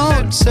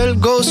astronaute. Seul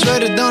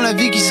ghostwriter dans la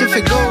vie qui se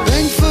fait go.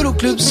 20 fois au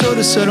club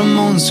soda, seul au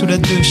monde sous la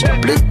douche.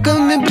 Plus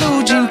comme mes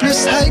blue jeans,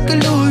 plus high que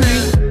Louis.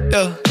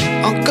 Yeah.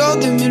 Encore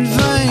 2020,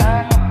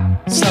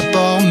 ça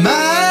part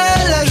mal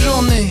la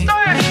journée.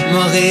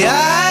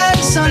 Montréal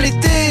sans l'été.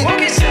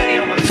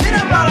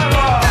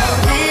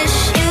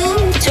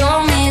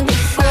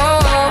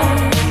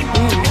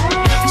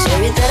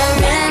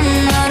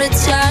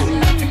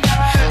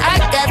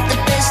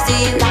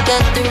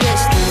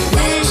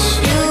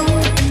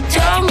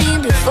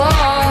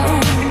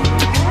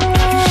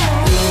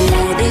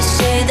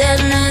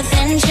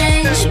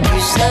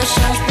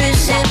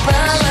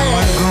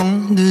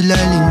 De la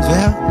ligne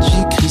verte,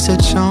 j'écris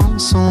cette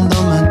chanson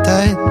dans ma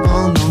tête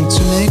pendant que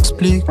tu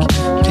m'expliques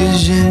que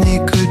je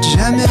n'écoute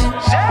jamais.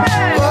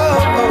 Oh,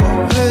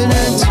 oh,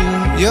 venant to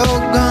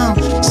your gun,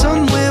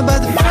 somewhere by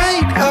the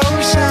Frank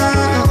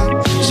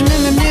Ocean. Je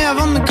m'aimais mieux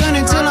avant de me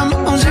connecter sur la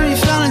montre, j'ai mis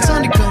faire le temps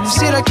d'école.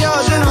 C'est la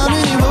cœur de mon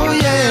niveau,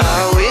 yeah. I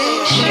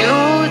wish you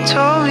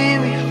told me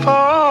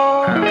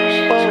before.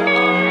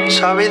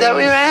 Sorry that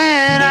we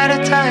ran out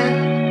of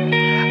time.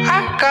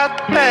 I got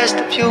the best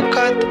of you,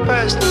 got the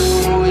best of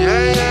you,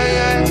 yeah, yeah,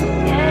 yeah.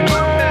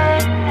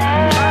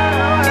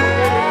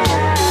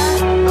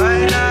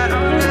 Right now,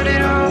 I'm ready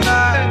to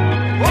ride.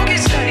 Okay,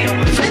 steady, on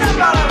me, fais la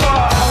barre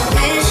là-bas. I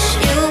wish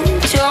you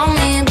told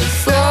me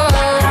before.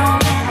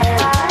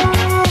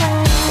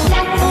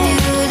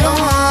 You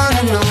don't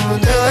wanna know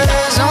the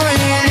raison,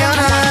 il y en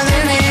a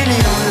des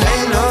millions,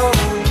 lay low.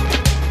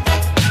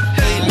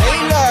 Hey,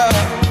 Layla.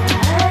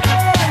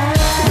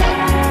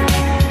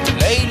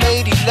 Lay,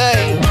 lady,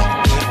 lay.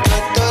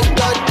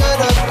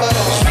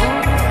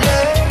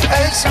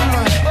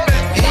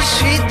 Et je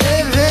suis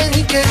devenu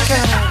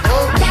quelqu'un.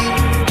 Oh oui,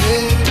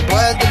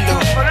 bois de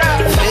l'eau,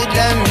 fais de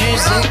la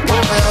musique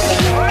pour verre.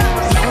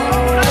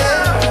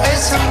 Hey,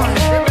 someone,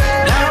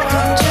 now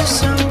I'm just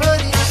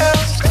somebody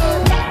else.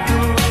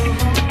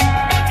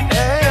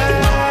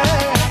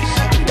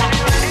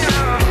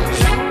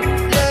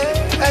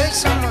 Hey,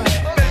 someone,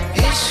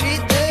 et je suis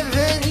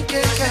devenu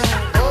quelqu'un.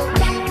 Oh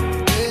oui,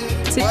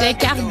 C'était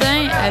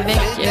Cardin avec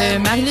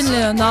Marilyne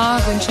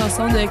Léonard, une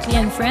chanson de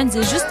Clean Friends.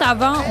 Et juste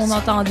avant, on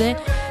entendait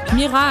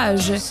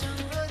Mirage.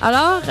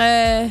 Alors,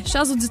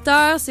 chers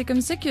auditeurs, c'est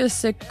comme ça que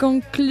se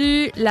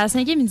conclut la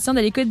 5e édition de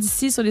l'Écoute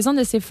d'ici sur les ondes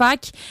de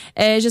CFAC.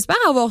 J'espère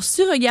avoir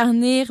su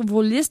regarnir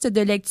vos listes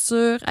de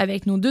lecture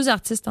avec nos 2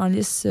 artistes en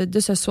liste de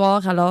ce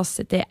soir. Alors,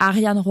 c'était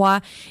Ariane Roy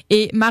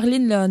et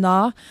Marilyne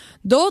Léonard.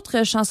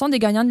 D'autres chansons des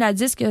gagnants de la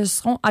disque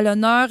seront à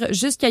l'honneur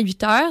jusqu'à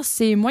 8h.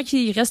 C'est moi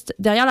qui reste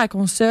derrière la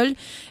console.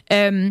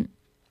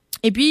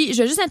 Et puis,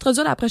 je vais juste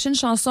introduire la prochaine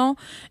chanson,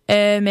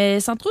 mais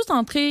sans trop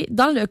entrer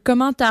dans le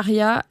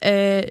commentariat,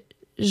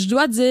 je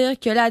dois dire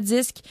que la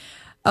disque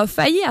a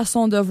failli à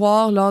son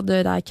devoir lors de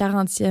la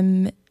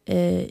 40e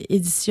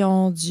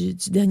édition du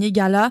dernier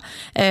gala,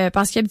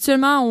 parce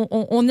qu'habituellement,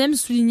 on aime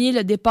souligner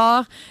le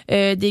départ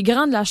des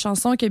grands de la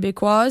chanson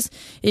québécoise.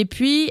 Et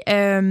puis,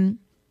 un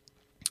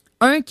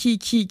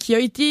qui a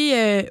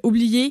été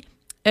oublié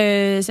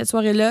cette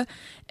soirée-là,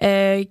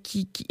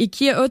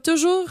 qui a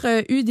toujours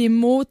eu des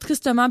mots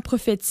tristement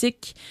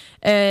prophétiques.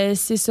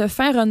 C'est ce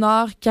fin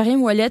renard,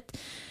 Karim Ouellet.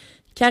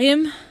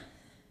 Karim,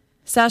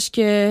 sache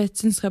que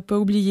tu ne seras pas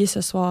oublié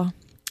ce soir.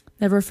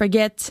 Never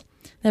forget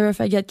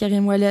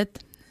Karim Ouellet.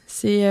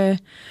 C'est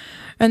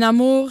un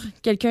amour,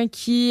 quelqu'un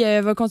qui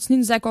va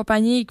continuer de nous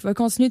accompagner et qui va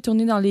continuer de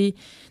tourner dans les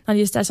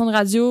stations de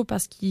radio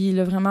parce qu'il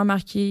a vraiment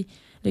marqué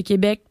le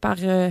Québec par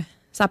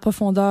sa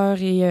profondeur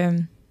et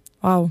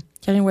wow.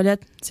 Karim Ouellet,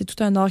 c'est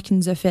tout un art qu'il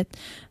nous a fait.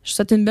 Je vous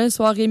souhaite une belle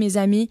soirée, mes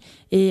amis,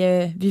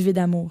 et vivez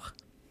d'amour.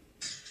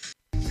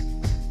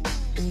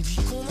 On dit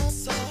qu'on en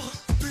sort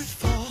plus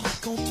fort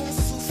quand on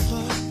souffre.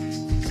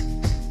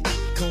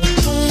 Quand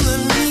on a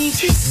mis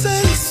du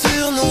sel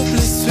sur nos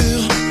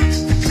blessures.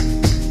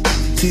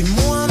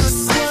 Témoin me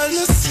soit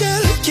le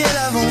ciel, quelle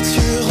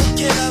aventure,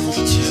 quelle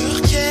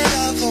aventure, quelle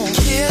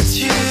aventure.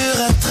 Créature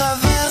à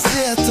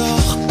traverser à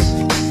tort.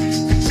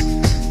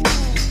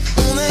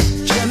 On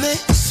n'est jamais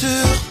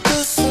sûr de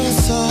son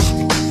sort.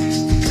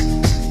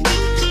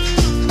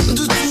 De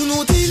tous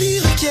nos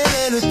délires, quel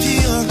est le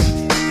pire?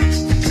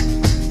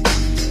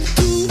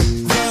 Tout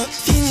va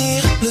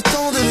finir, le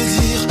temps de le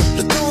dire,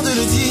 le temps de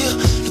le dire,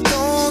 le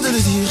temps de le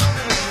dire.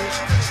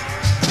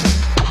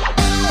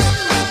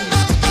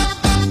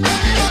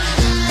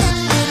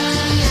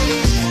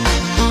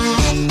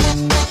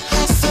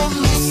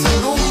 Sommes-nous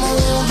seuls au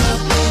monde?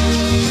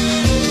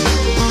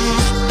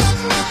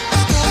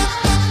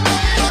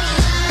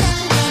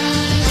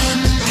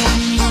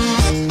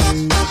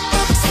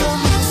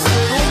 Sommes-nous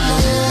seuls au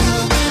monde?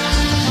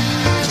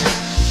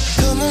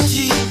 Comme on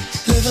dit,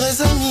 les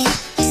vrais amis,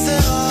 c'est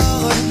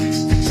rare.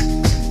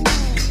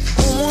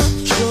 Au moins,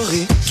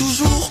 j'aurai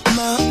toujours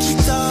ma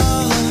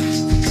guitare.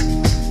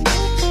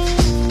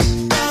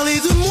 Parler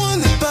de moi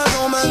n'est pas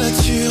dans ma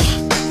nature.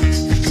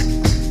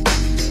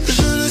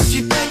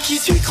 qui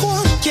tu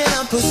crois? Quelle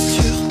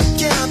imposture,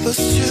 quelle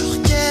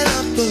imposture, quelle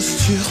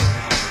imposture.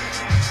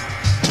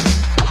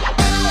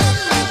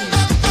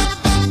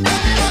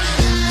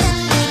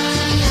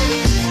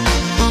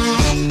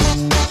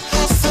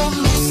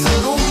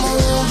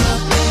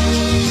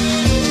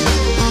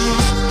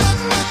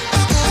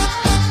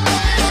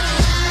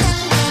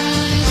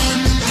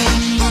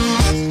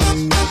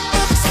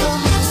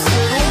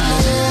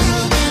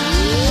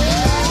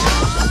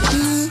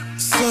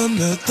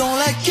 Dans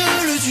la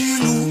gueule du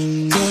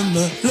loup, comme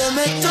l'homme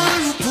est un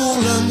loup pour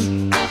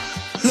l'homme.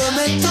 L'homme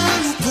est un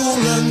loup pour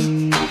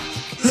l'homme.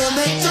 L'homme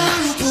est un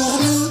loup pour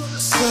nous.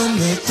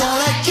 Sommes dans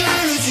la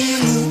gueule du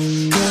loup,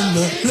 comme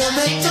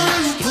l'homme est un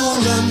loup pour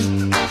l'homme.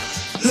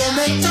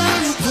 L'homme est un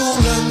loup pour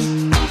l'homme.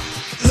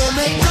 L'homme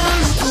est un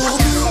loup pour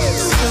nous.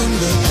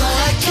 Sommes dans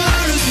la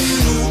gueule du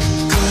loup,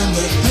 comme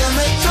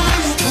l'homme est un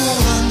loup pour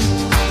l'homme.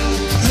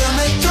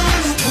 L'homme est un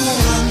loup pour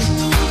l'homme.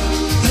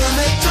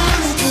 L'homme est un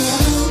loup pour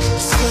nous.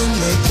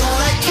 Sommes dans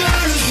la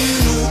gueule du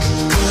loup,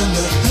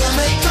 comme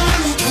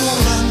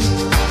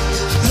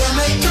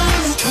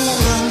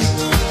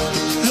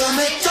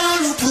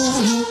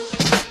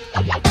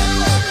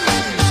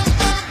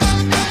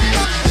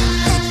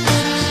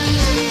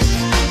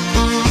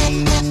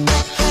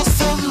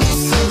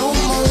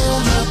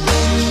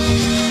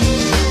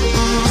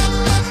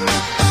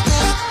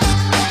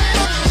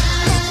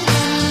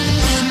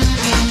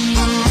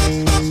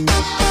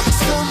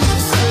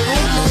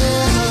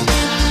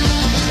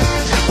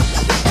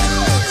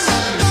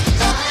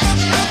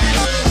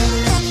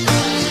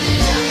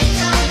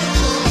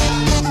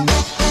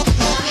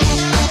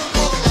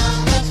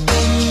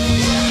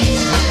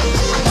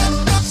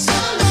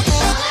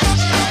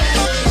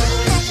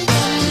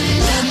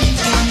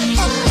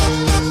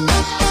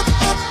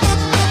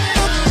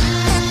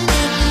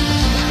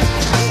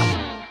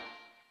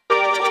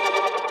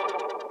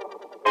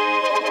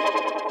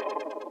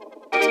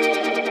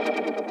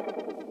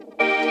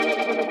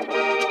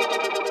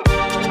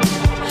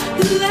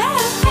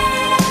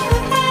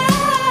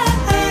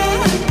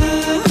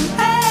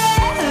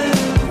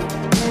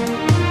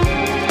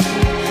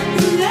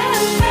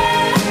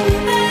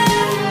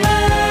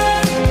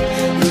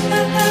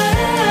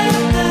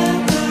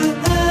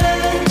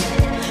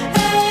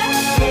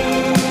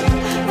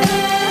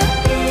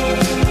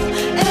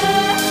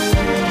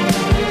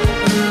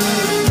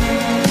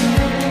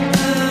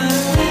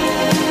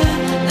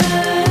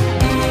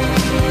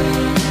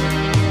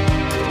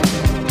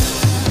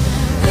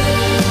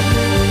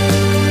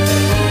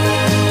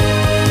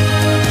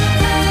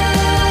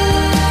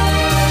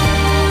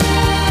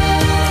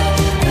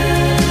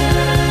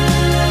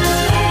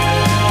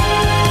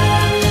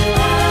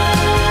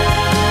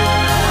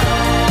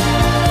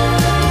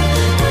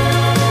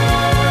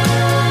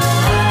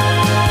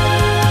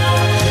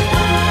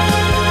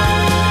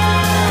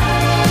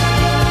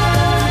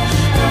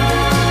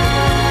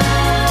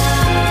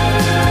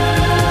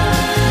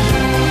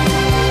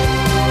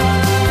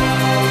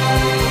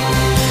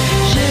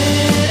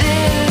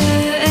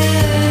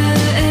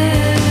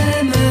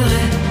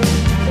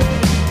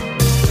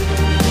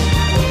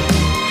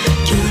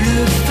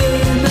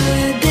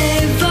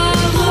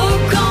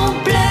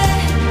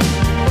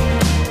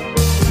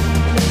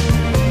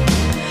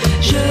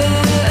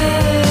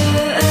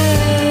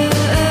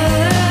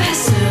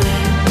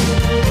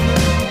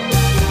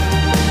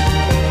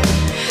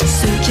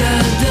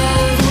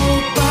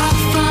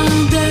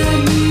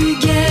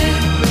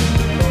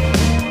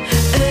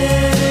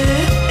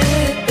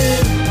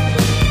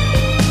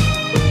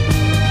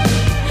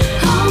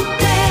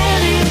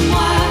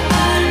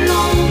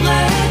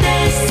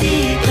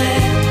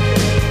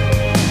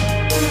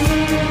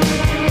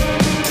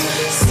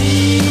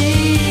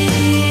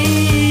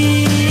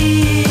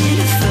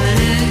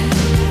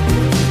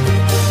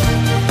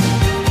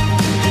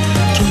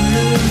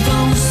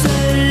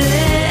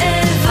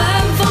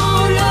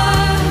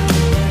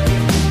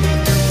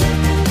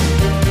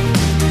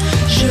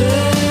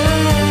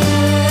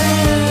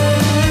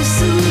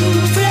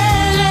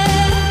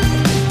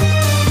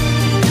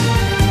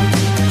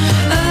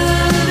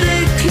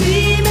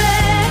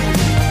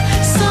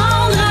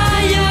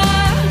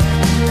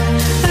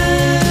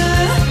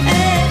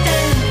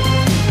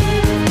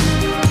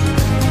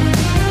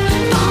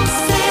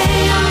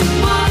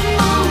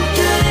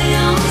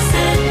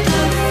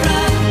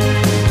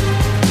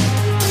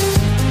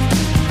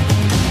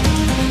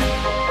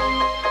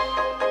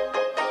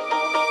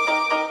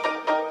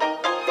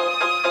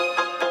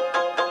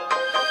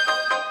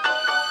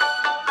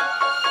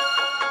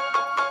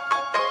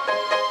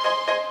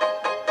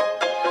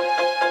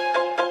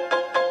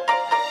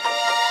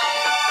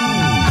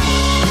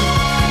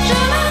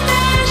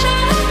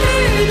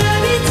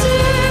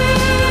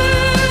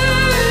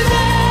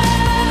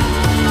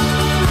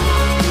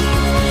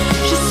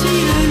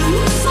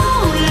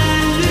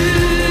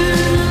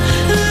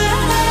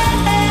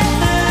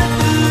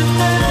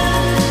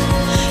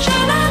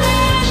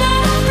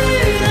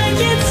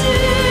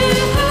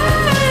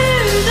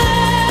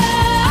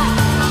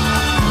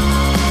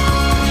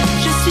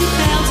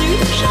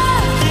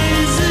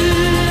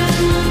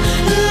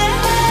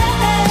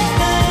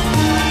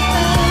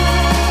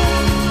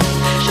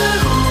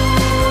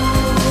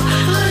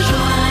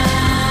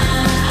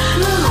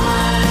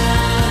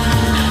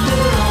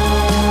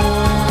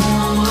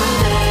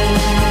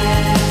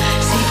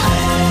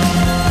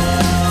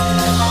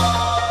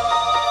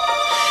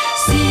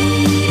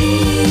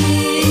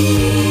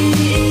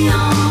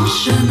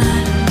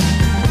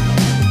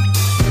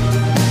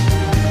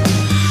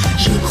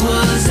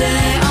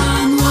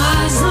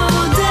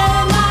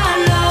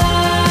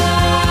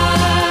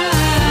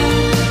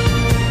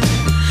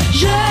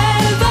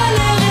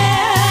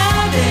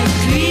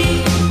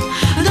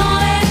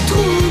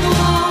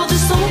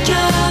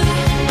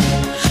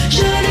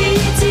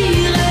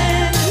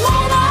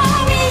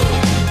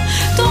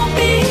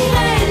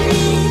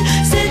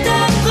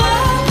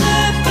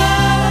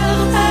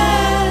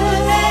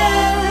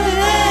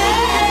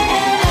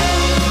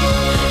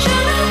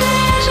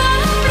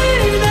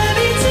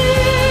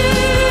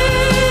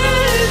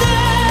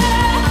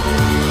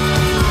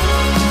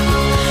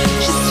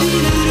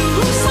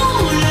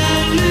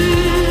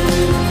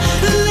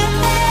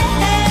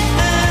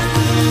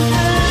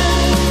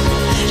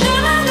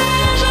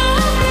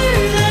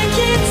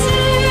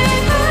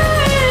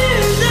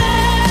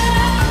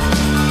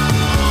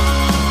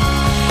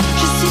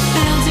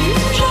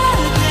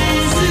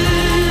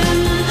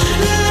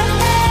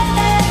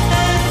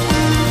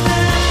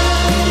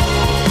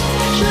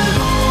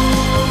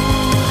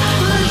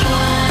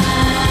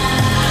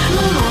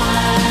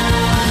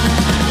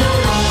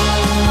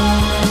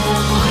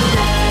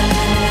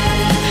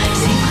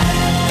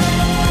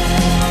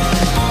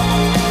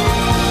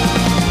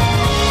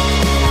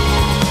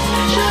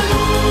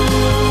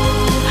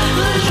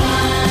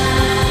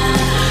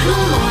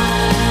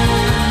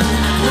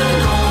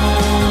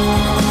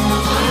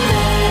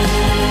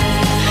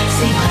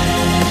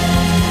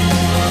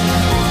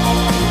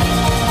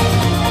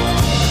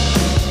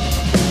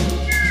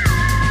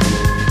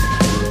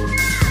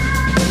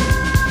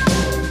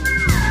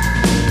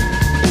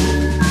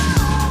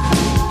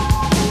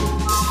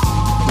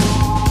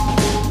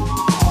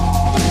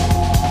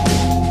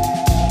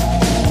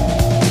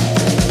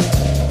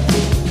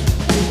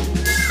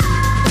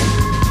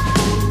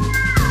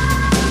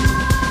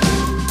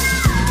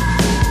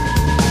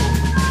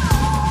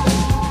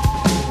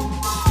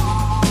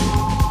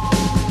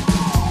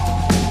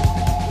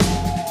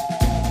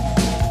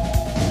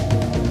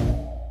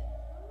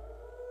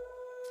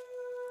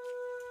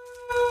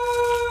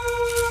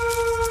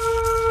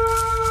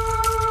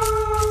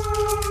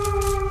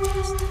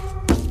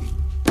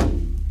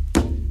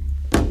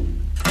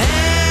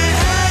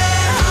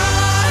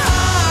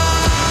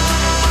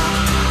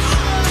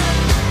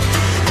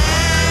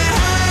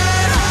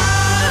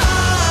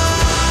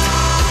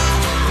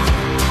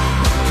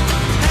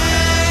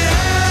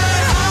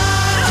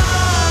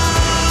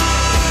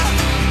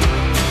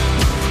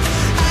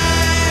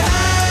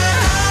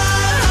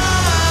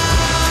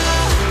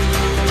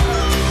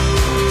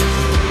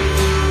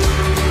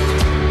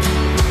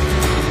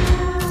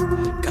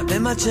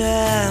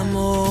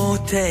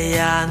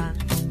태양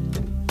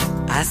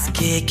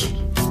아스킥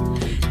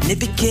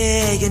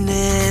니피케겐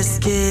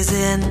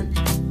에스케젠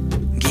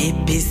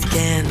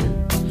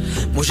기피스겐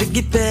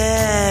무식기페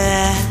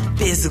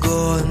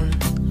비스곤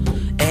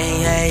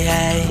에이 에이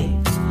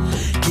에이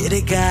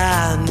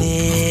길이가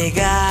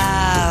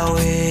니가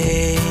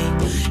왜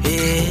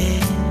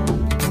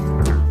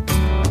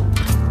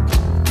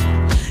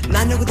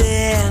난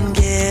요구된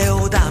게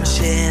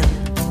오담신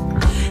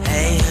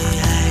에이 에이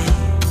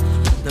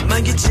에이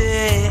너만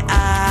기지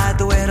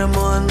아도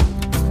에러문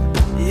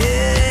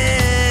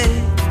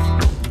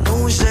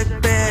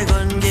무식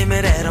백원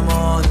기밀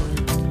에러문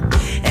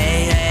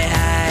에이 에이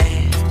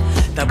에이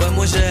답은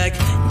무식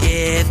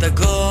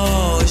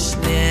기다고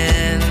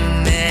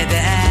싶는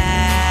애들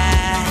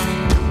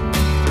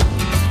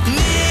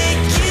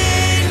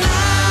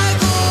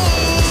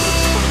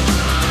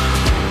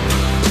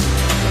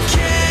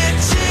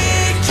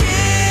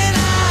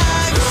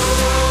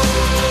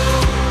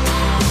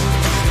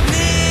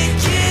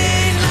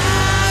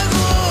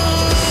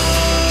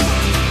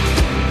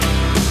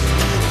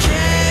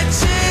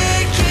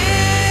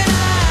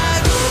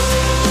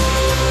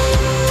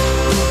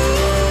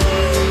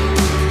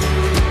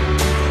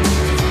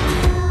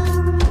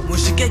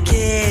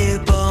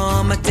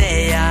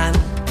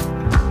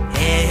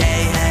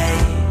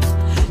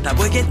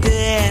보이게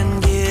된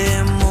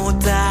게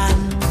못한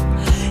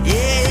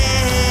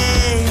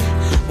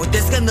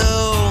못했을까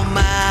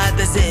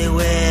노마다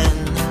세웬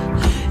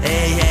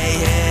에이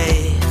에이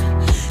에이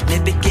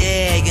내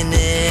삐깨게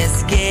내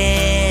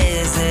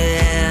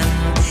스케zen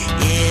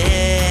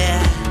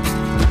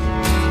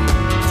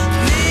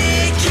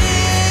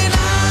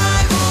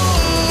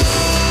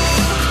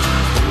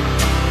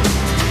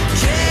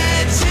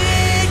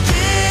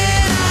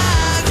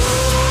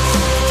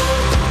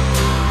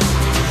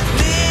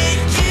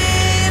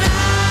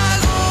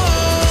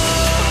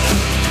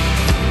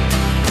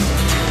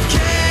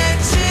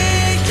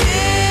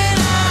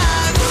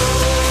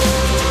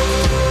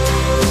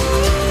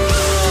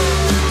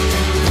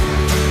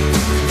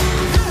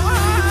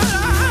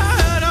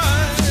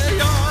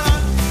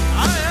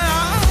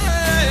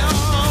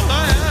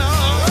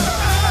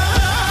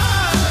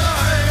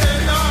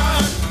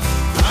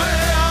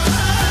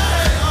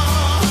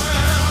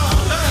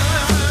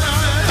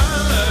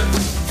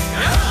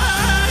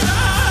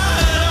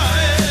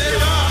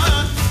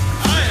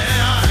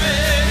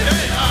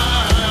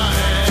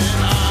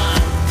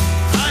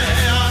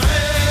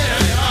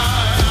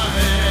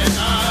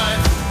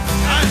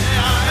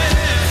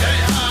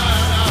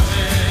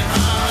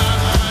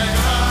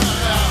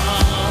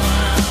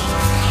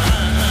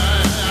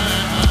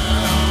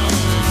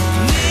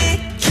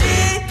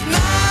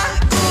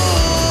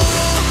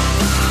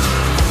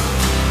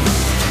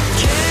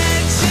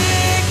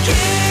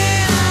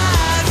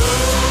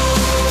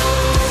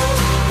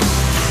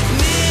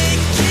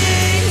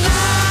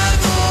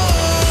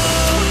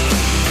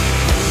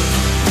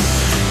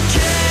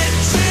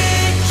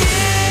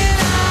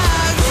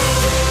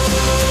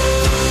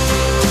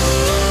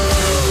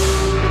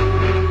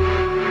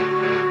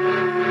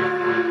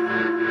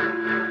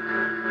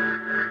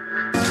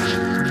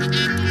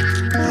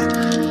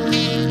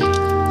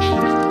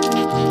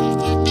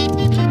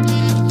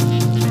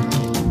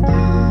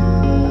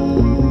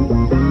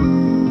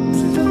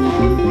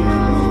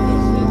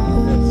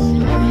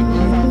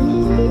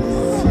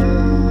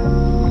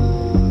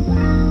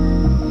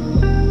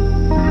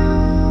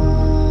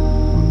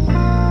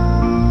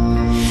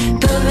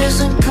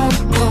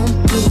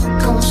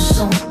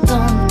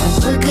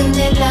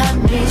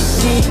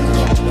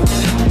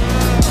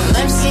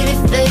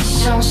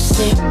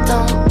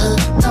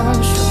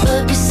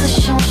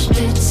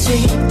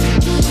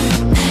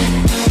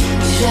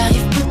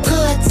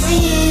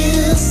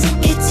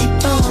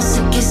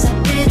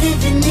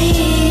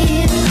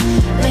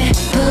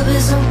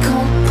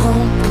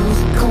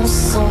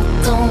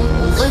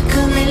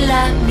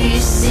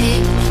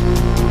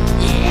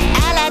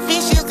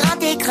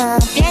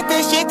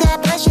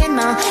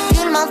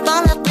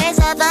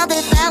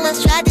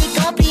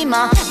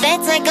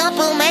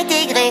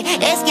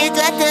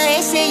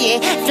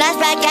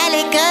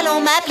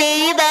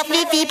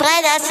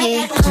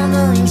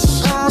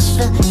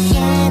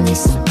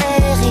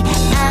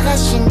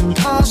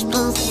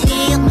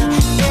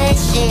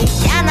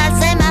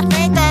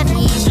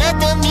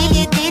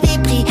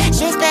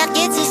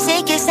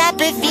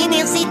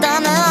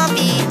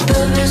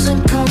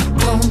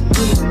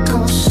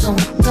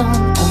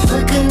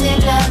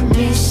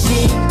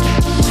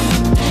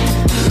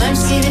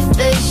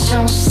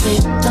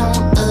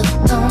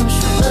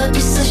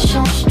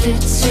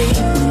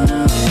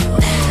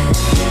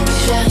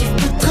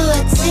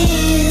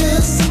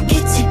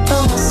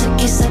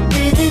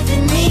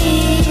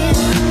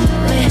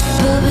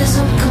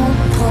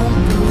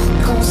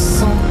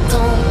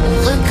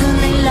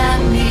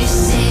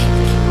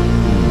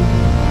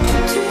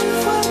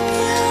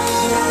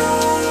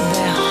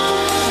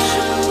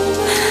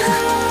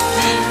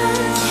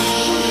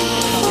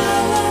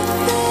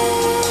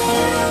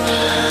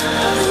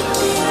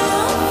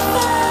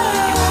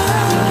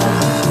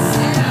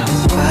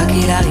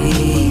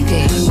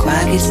qu'arrive, quoi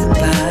qu'il se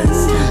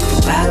passe.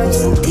 Faut pas qu'on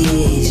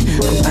s'entige,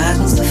 faut pas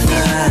qu'on se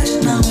fâche.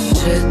 Non,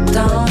 je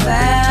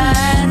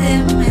t'enverrai des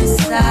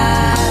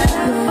messages.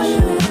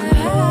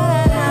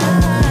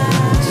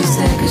 Tu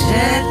sais que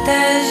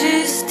j'étais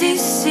juste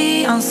ici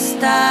en stage.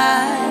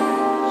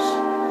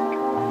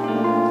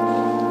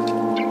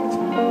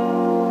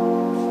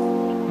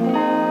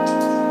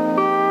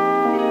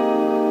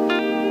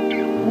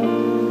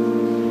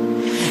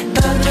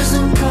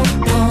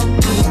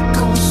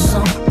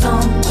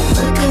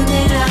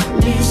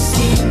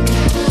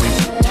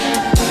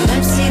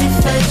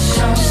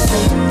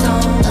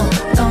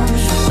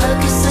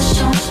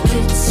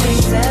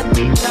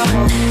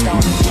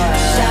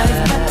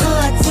 J'arrive pas trop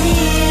à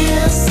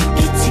dire ce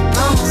que tu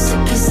penses, ce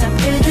que ça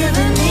peut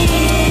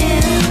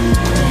devenir.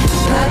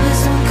 Pas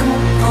besoin de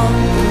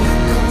comprendre pour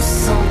qu'on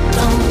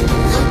s'entende.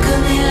 On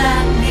reconnaît la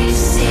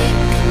musique.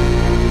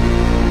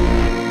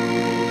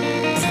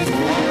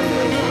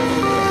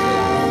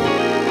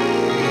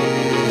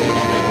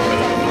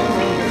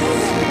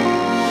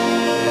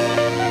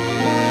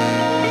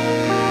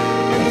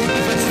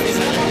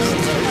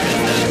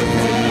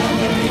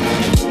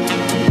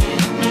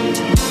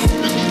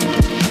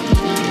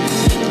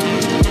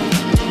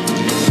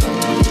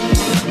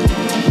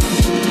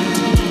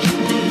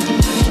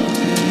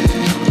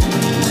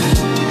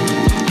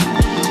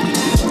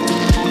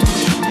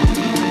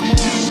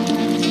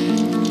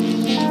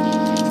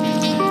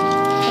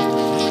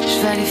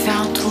 Je vais aller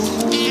faire un tour.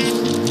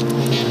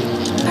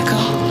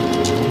 D'accord?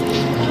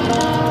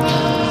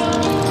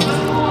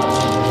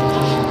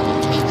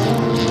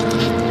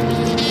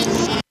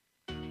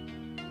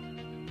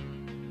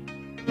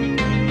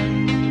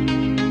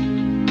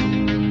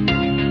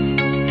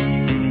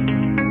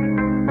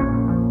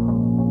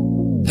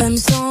 Même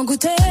sans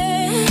goûter,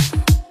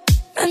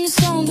 même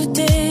sans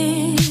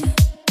douter,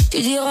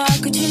 tu diras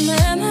que tu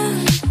m'aimes,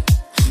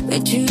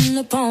 mais tu ne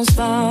le penses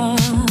pas.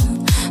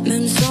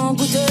 Même sans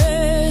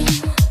goûter,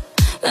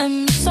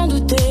 même sans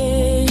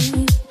douter,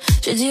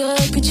 je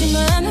dirais que tu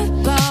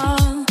m'aimes pas,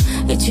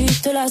 et tu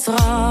te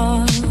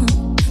lasseras.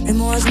 Mais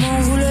moi je m'en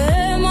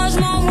voulais, moi je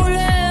m'en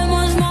voulais,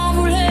 moi je m'en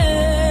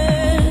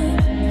voulais.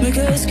 Mais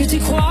qu'est-ce que tu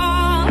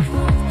crois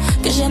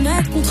que j'aimais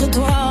être contre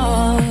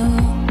toi?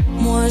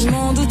 Moi je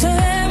m'en doutais,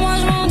 moi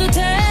je m'en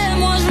doutais,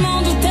 moi je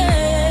m'en doutais.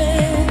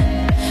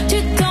 Tu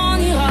t'en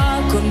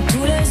iras comme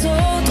tous les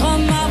autres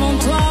hommes avant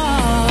toi.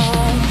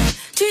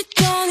 Tu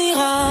t'en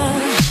iras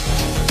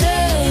de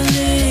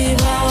mes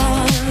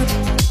bras.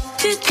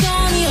 Tu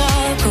t'en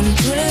iras comme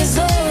tous les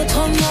autres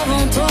hommes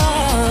avant toi.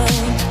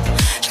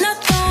 Je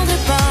n'attendrai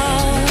pas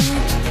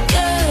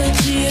que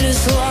tu le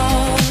sois,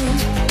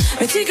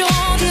 mais tu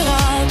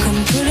grandiras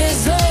comme tous les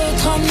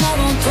autres hommes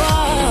avant toi.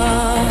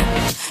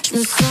 Je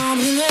me sens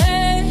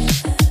brûlée,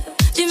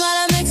 du mal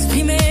à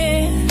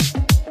m'exprimer.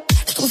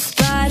 Je trouve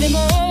pas les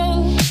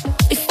mots,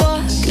 des fois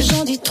que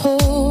j'en dis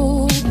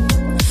trop.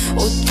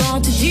 Autant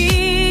te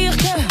dire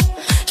que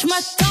je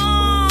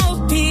m'attends au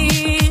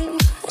pire.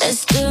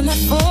 Est-ce de ma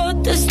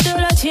faute, est-ce de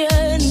la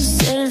tienne ou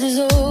celle des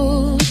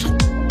autres?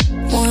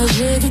 Moi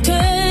j'ai douté,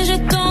 j'ai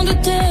tant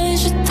douté,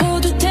 j'ai trop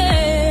douté.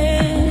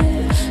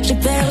 J'ai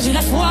perdu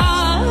la foi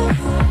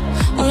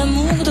en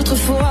l'amour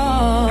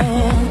d'autrefois.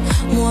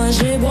 Moi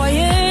j'ai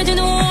broyé du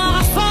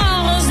noir à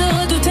force de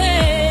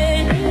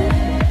redouter.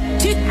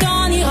 Tu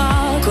t'en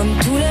iras comme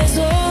tous les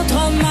autres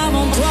hommes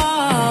avant toi.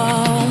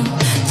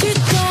 Tu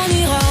t'en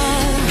iras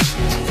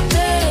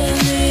de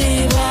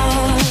mes bras.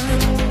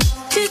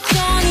 Tu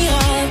t'en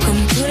iras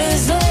comme tous les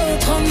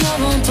autres hommes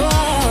avant toi.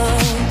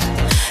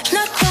 Je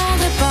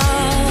n'attendrai pas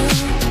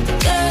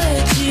que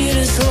tu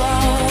le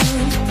sois,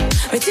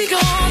 mais tu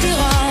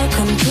grandiras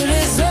comme tous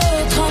les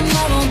autres hommes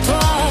avant toi.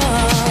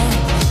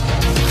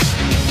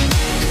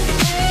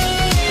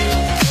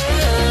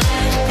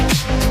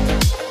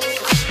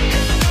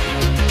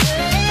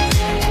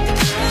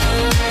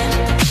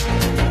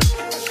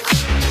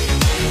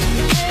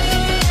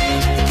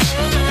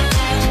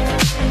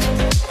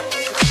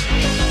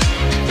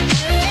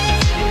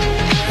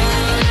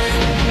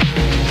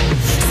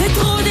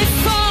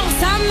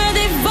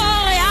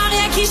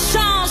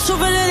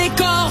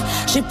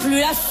 J'ai plus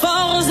la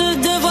force de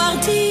devoir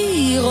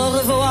dire au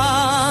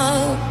revoir.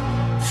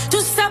 Tout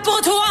ça pour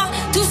toi,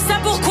 tout ça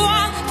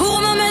pourquoi? Pour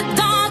me mettre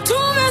dans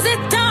tous mes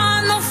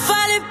états. N'en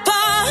fallait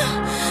pas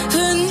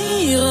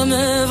venir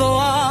me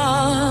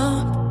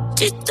voir.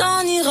 Tu t'en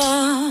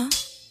iras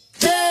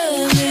de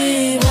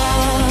mes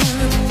bras.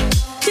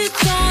 Tu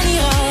t'en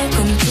iras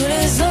comme tous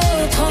les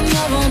autres hommes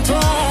avant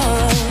toi.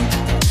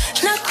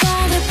 Je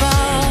n'attendrai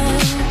pas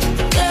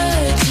que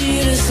tu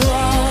le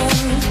sois,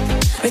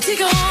 mais tu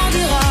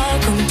grandiras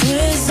comme tous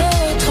les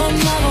autres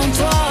hommes avant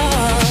toi.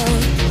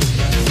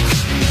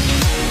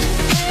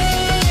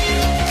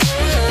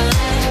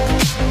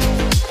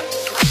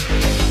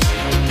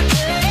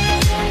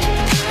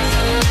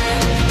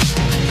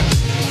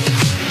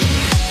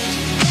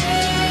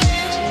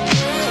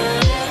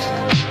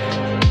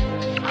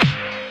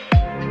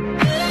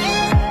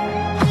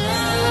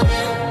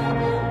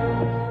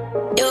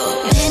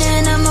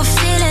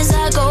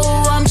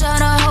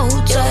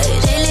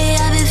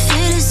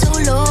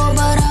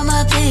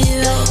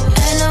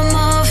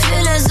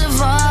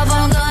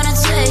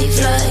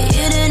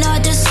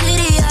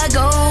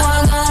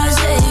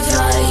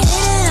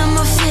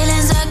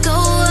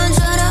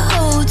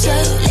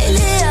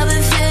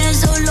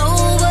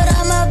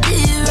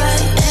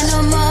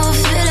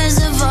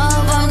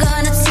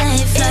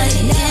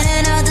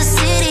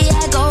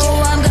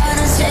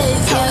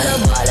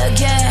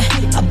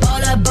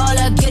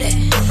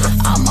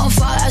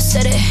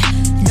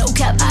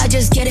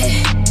 just get it.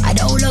 I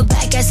don't look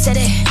back, I said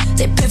it.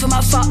 They pay for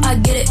my fault, I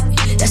get it.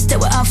 That's still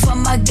where I'm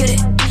from, I get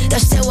it.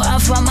 That's still where I'm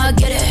from, I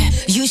get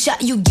it. You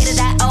shot, you get it,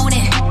 I own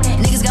it.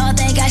 Niggas gon'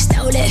 think I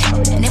stole it.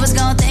 Niggas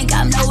gon' think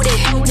I'm loaded.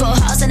 Full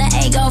house and I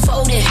ain't gon'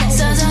 fold it.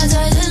 Sometimes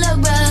I just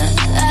look back,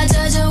 I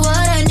touch you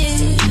what I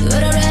need.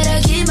 But I'd rather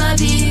keep my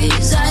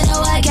peace. I know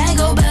I can't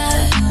go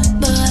back.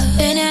 But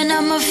in and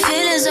out my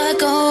feelings, I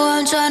go,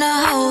 I'm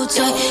tryna hold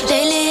tight.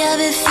 Lately I've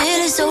been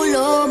feeling so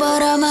low,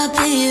 but I'ma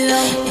be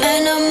right.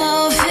 And the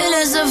more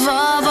feelings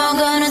evolve, I'm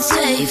gonna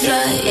take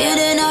flight. In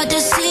and out the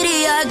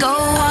city I go,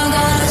 I'm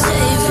gonna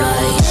take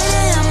flight. In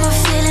and out my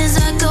feelings,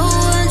 I go,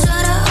 I'm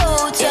tryna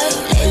hold tight.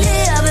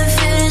 Lately I've been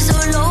feeling so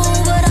low,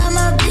 but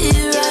I'ma be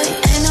right.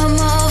 And the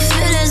more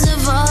feelings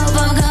evolve,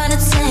 I'm gonna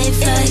take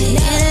flight.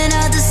 In and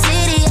out the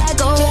city I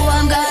go,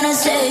 I'm gonna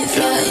take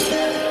flight.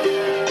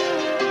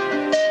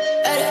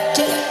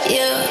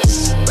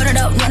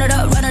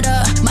 Run it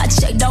up. My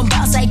check don't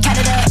bounce like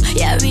Canada.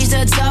 Yeah, reach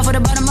the top for the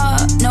bottom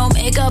up. No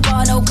makeup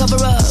on, no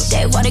cover up.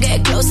 They wanna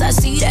get close, I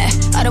see that.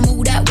 I don't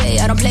move that way,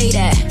 I don't play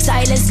that.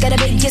 Silence got a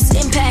biggest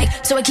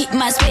impact, so I keep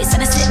my space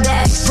and I sit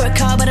back. Work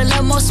hard, but a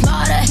little more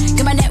smarter.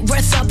 Get my net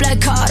worth up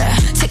like Carter.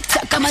 Tick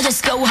tock, I'ma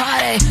just go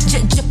harder.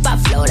 Drip, drip, I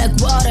flow like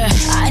water.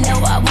 I know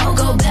I won't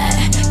go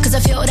back, cause I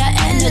feel that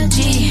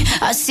energy.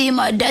 I see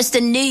my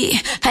destiny,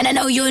 and I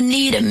know you're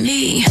needing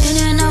me. In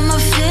and out my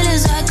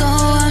feelings, I go,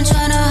 I'm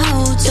tryna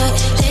hold tight.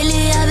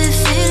 Lately I've been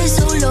feeling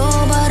so low,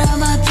 but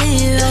I'ma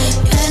be right.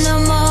 And the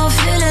more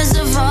feelings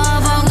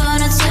evolve, I'm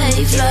gonna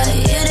take flight.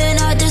 In and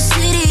out the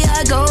city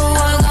I go,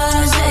 I'm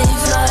gonna take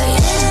flight.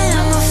 In and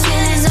out my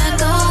feelings I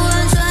go,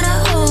 I'm tryna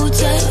hold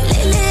tight.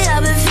 Lately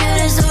I've been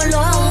feeling so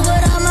low,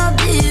 but I'ma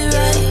be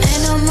right.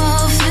 And the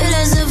more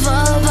feelings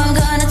evolve, I'm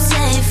gonna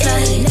take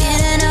flight. In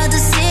and out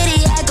the city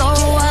I go,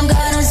 I'm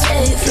gonna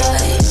take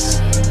flight.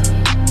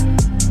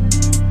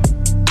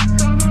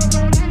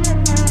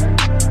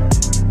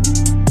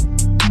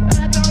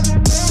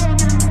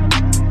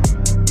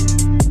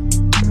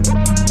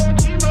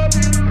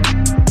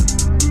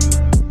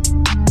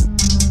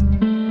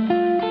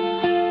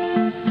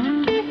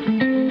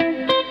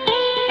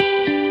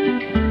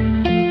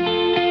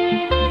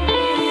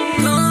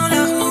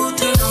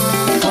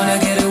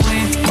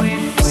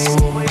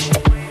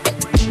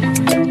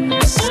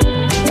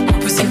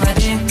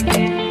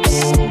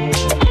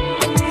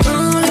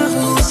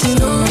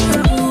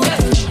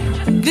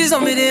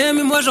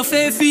 J'en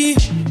fais fi.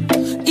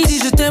 Ils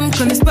disent je t'aime,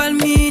 connaissent pas le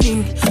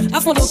meaning. À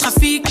fond dans le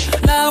trafic,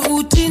 la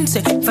routine,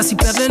 c'est facile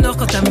perdre le nord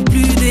quand t'as mis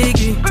plus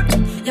d'aigu.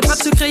 Y'a pas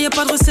de secret, y'a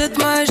pas de recette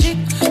magique.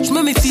 Je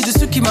me méfie de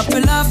ceux qui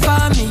m'appellent la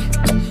famille.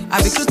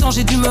 Avec le temps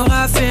j'ai dû me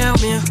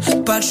raffermir.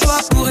 Pas le choix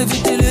pour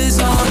éviter les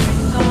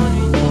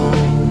ennuis.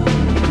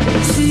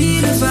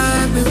 Si le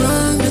vibe est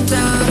wrong, ne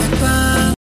t'arrête pas.